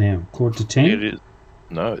 What's it now? Quarter to 10? It is...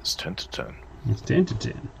 No, it's 10 to 10. It's 10 to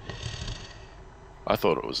 10. I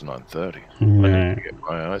thought it was 9:30. No. I need to get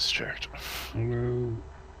my eyes checked. Well,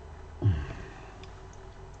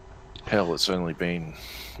 hell, it's only been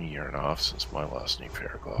a year and a half since my last new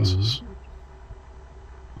pair of glasses.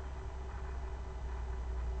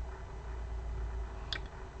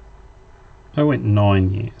 I went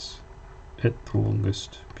 9 years at the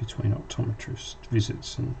longest between optometrist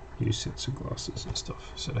visits and new sets of glasses and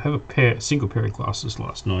stuff. So to have a single pair of glasses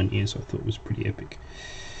last 9 years, I thought was pretty epic.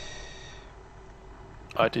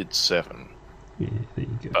 I did 7. Yeah, there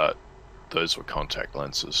you go. But those were contact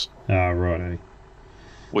lenses. Ah, right, eh?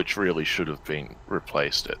 which really should have been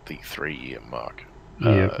replaced at the 3-year mark.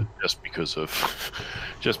 Yeah. Just because of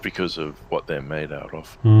what they're made out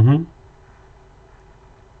of. Mm-hmm.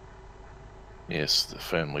 Yes, the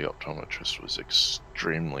family optometrist was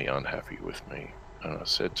extremely unhappy with me, and I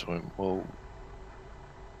said to him, "Well,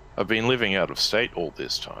 I've been living out of state all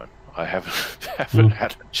this time. I haven't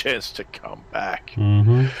had a chance to come back.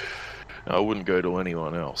 Mm-hmm. I wouldn't go to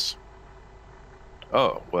anyone else."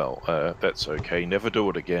 "Oh, well, that's okay. Never do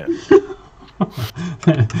it again."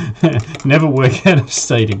 Never work out of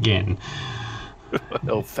state again.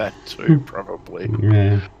 Well, that too, probably.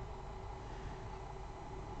 Yeah.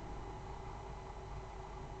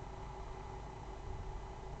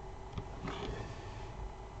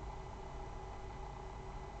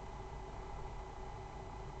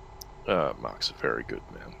 Mark's a very good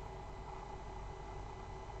man.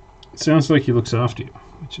 It sounds like he looks after you,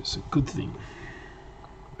 which is a good thing.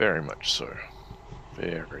 Very much so.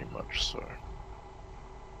 Very much so.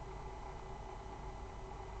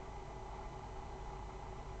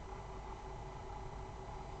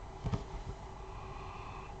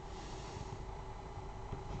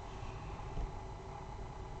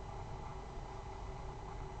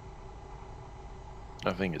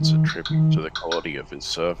 I think it's a tribute to the quality of his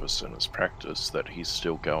service and his practice that he's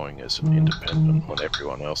still going as an independent when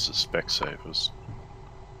everyone else is Specsavers.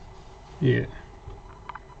 Yeah.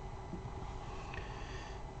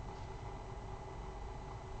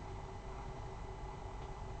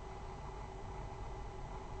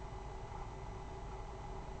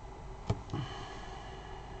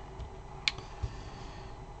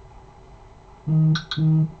 Oh,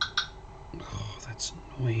 that's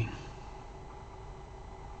annoying.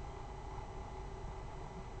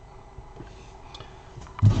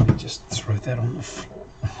 Let me just throw that on the floor.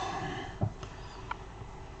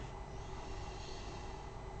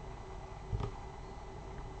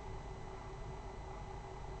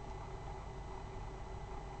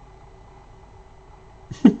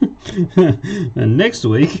 And next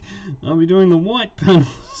week, I'll be doing the white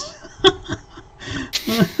panels.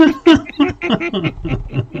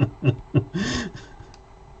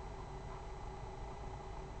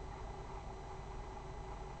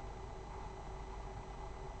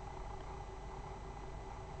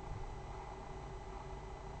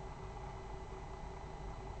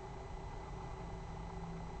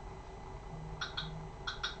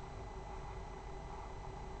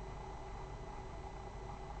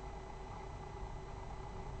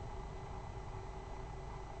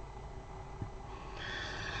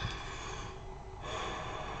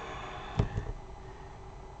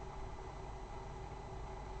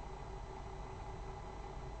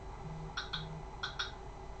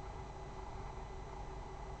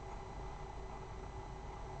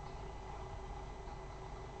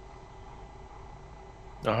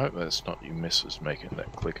 I hope that's not your missus making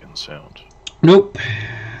that clicking sound. Nope,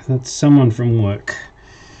 that's someone from work.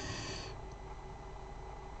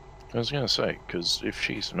 I was going to say, because if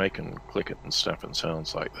she's making clicking and snapping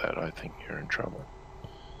sounds like that, I think you're in trouble.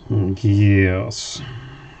 Yes.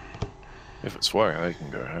 If it's work, they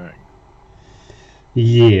can go hang.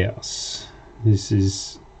 Yes. This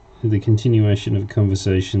is the continuation of a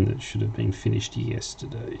conversation that should have been finished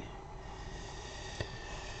yesterday.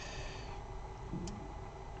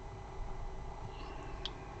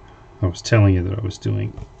 I was telling you that I was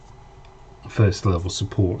doing first level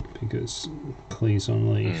support because Clee's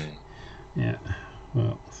on leave. Yeah,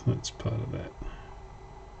 well, that's part of that.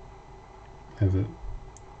 Have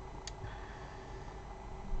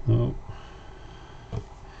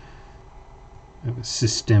a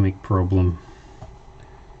systemic problem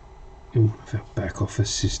in one of our back office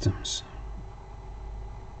systems,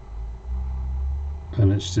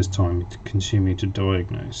 and it's just time consuming to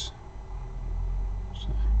diagnose. So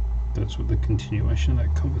that's what the continuation of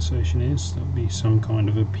that conversation is. There'll be some kind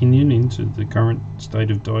of opinion into the current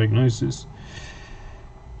state of diagnosis.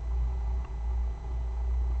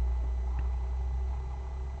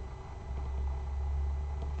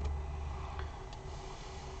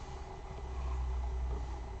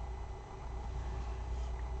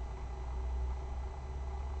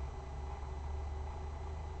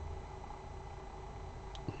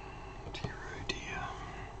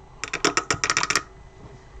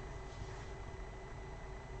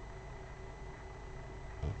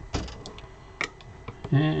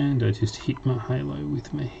 And I just hit my halo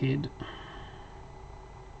with my head.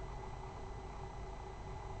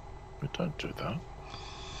 But don't do that.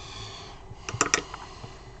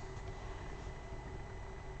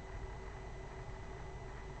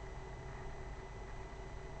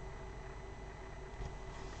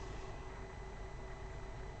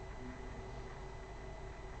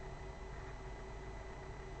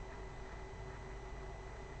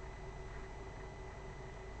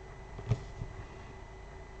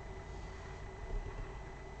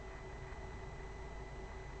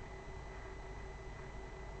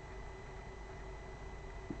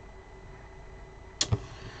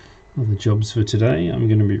 Other jobs for today, I'm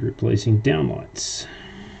going to be replacing downlights.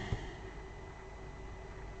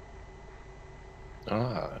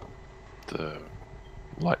 Ah, the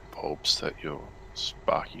light bulbs that your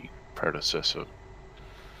Sparky predecessor.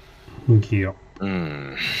 Yep.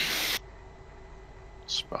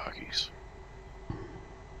 Sparkies.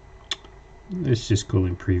 Let's just call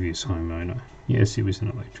him previous homeowner. Yes, he was an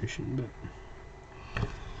electrician, but...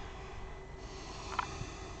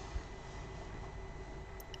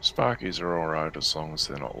 Sparkies are alright as long as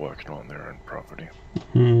they're not working on their own property.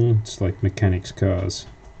 it's like mechanics' cars.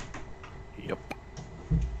 Yep.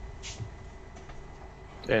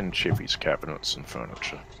 And Chevy's cabinets and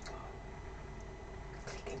furniture.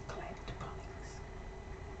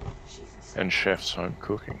 And chef's home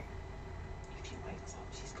cooking.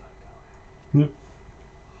 Yep.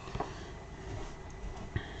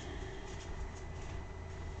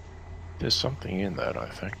 There's something in that, I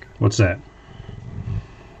think. What's that?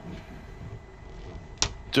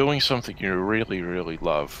 Doing something you really, really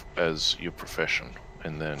love as your profession,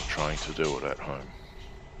 and then trying to do it at home.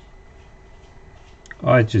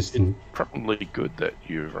 I just think... Probably good that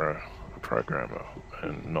you're a programmer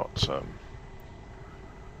and not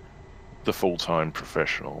the full-time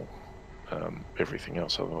professional, everything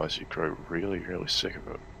else. Otherwise you grow really, really sick of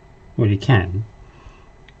it. Well, you can.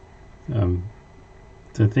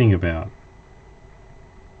 The thing about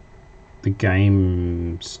the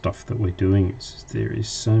game stuff that we're doing is there is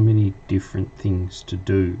so many different things to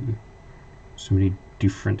do, so many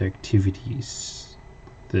different activities,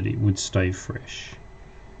 that it would stay fresh.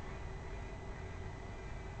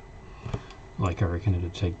 Like, I reckon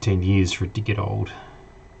it'd take 10 years for it to get old.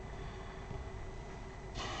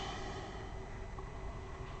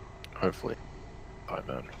 Hopefully by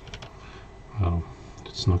then. Well,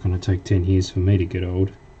 it's not going to take 10 years for me to get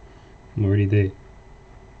old. I'm already there.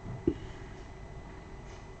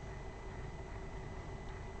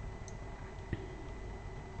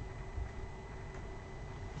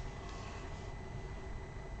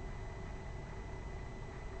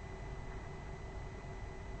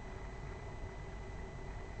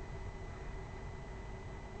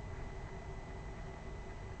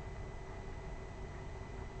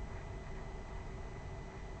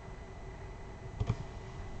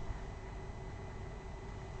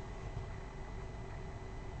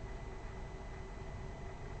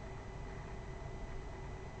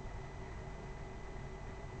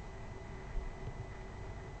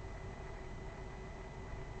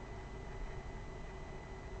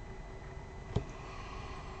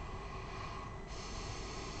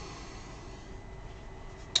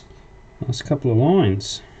 Last couple of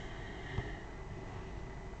lines.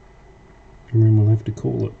 And then we'll have to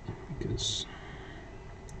call it, because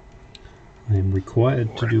I am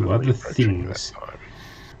required to do other things.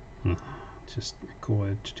 Just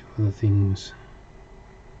required to do other things.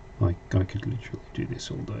 Like, I could literally do this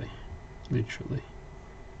all day. Literally.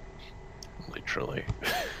 Literally.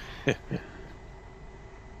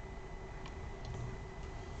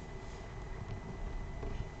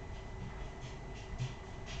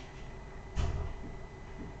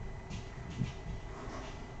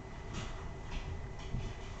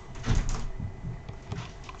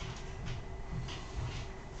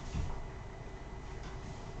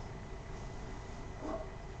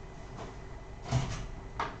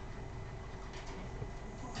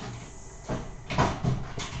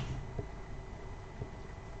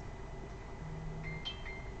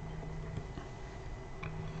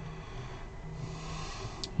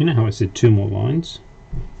 You know how I said 2 more lines?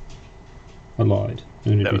 I lied.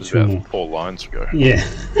 I'm going to That do was 2 about more. 4 lines ago. Yeah.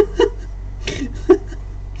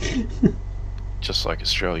 Just like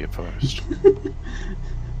Australia Post.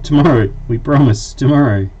 Tomorrow. We promise.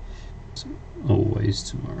 Tomorrow. It's always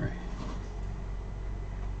tomorrow.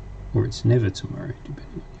 Or it's never tomorrow,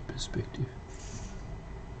 depending on your perspective.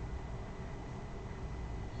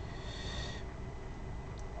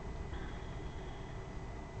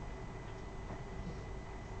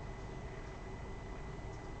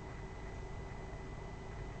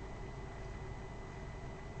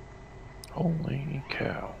 Holy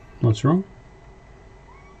cow. What's wrong?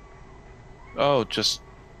 Oh, just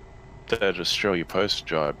that Australia Post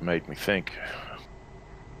job made me think.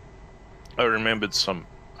 I remembered some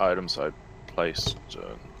items I placed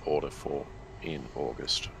an order for in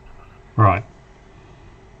August. Right.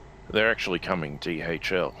 They're actually coming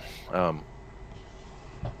DHL.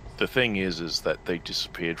 The thing is that they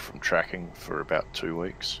disappeared from tracking for about 2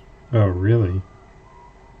 weeks. Oh, really?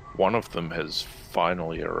 One of them has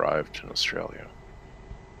finally arrived in Australia.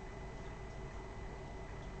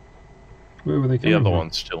 Where were they coming The other from?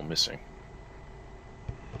 one's still missing.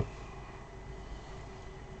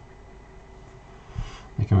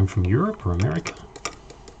 coming from Europe or America?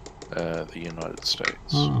 The United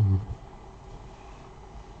States. Oh.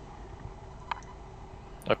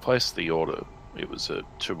 I placed the order. It was a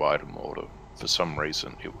 2-item order. For some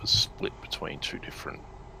reason, it was split between 2 different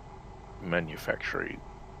manufacturing.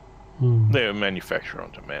 They were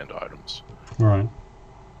manufacturer-on-demand items. Right.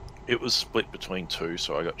 It was split between 2,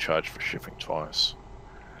 so I got charged for shipping twice.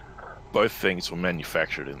 Both things were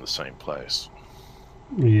manufactured in the same place.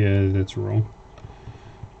 Yeah, that's wrong.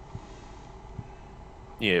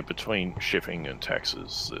 Yeah, between shipping and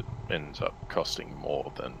taxes, it ends up costing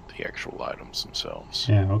more than the actual items themselves.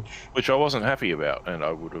 Ouch. Which I wasn't happy about, and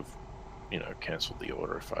I would have, cancelled the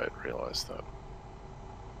order if I had realised that.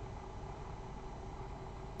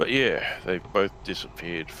 But yeah, they've both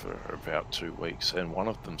disappeared for about 2 weeks, and one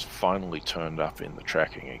of them's finally turned up in the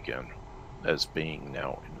tracking again, as being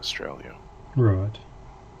now in Australia. Right.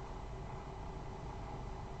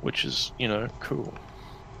 Which is, cool.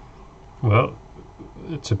 Well,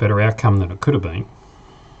 it's a better outcome than it could have been.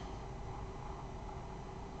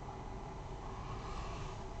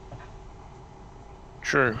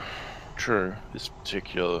 True. This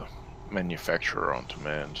particular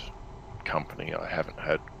manufacturer-on-demand company I haven't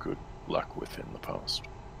had good luck with in the past.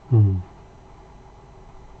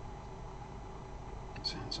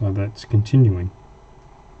 Sounds like that's continuing.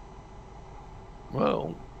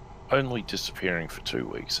 Well, only disappearing for 2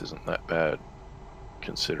 weeks isn't that bad,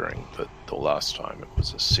 considering that the last time it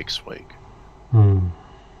was a 6-week.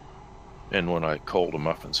 And when I called them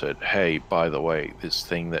up and said, hey, by the way, this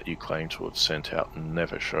thing that you claim to have sent out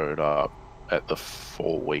never showed up at the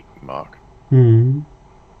 4-week mark.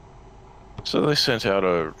 So they sent out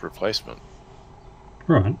a replacement.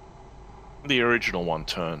 Right. The original one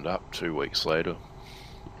turned up 2 weeks later.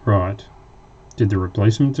 Right. Did the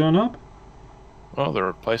replacement turn up? Well, the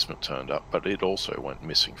replacement turned up, but it also went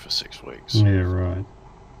missing for 6 weeks. Yeah, right.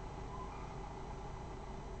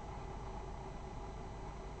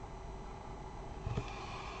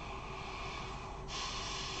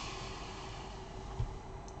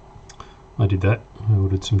 I did that. I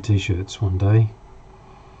ordered some t-shirts one day.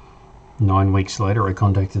 9 weeks later, I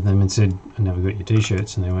contacted them and said, I never got your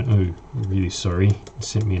t-shirts. And they went, oh, we're really sorry. They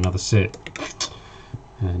sent me another set.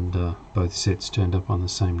 And both sets turned up on the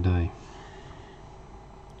same day.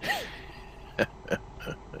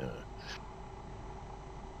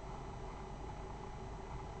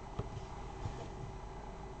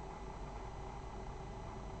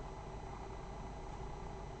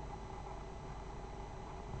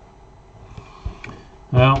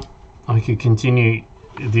 Well, I could continue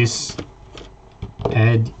this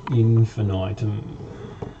ad infinitum.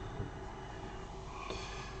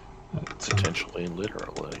 Potentially,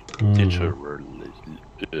 literally. Literally.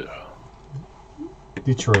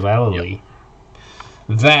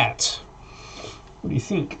 Yep. That. What do you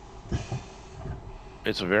think?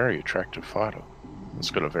 It's a very attractive fighter.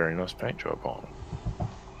 It's got a very nice paint job on it.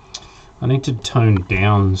 I need to tone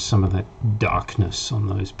down some of that darkness on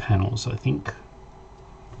those panels, I think.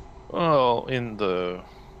 Well, in the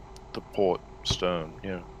port stern,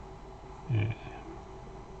 yeah. Yeah.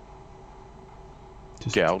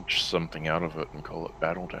 Just gouge something out of it and call it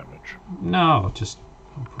battle damage. No, I'll put a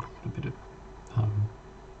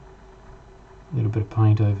little bit of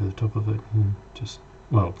paint over the top of it, and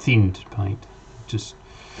thinned paint. Just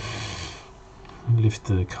lift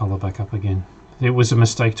the colour back up again. It was a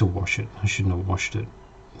mistake to wash it. I shouldn't have washed it.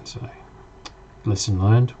 So, lesson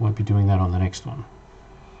learned. Won't be doing that on the next one.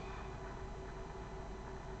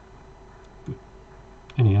 But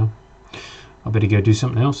anyhow, I better go do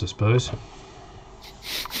something else, I suppose.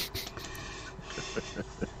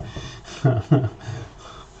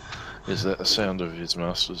 Is that the sound of his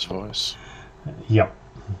master's voice? Yep.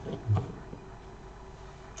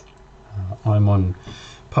 I'm on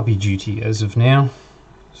puppy duty as of now,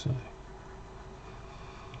 so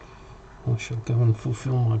I shall go and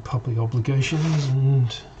fulfill my puppy obligations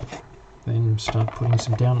and then start putting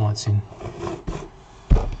some downlights in.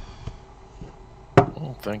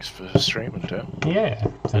 Well, thanks for streaming, Dan. Yeah.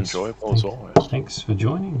 Enjoyable as always. Thanks for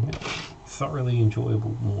joining. Thoroughly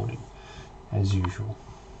enjoyable morning, as usual.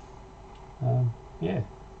 Yeah.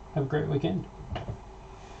 Have a great weekend.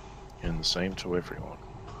 And the same to everyone.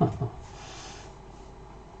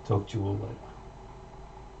 Talk to you all later.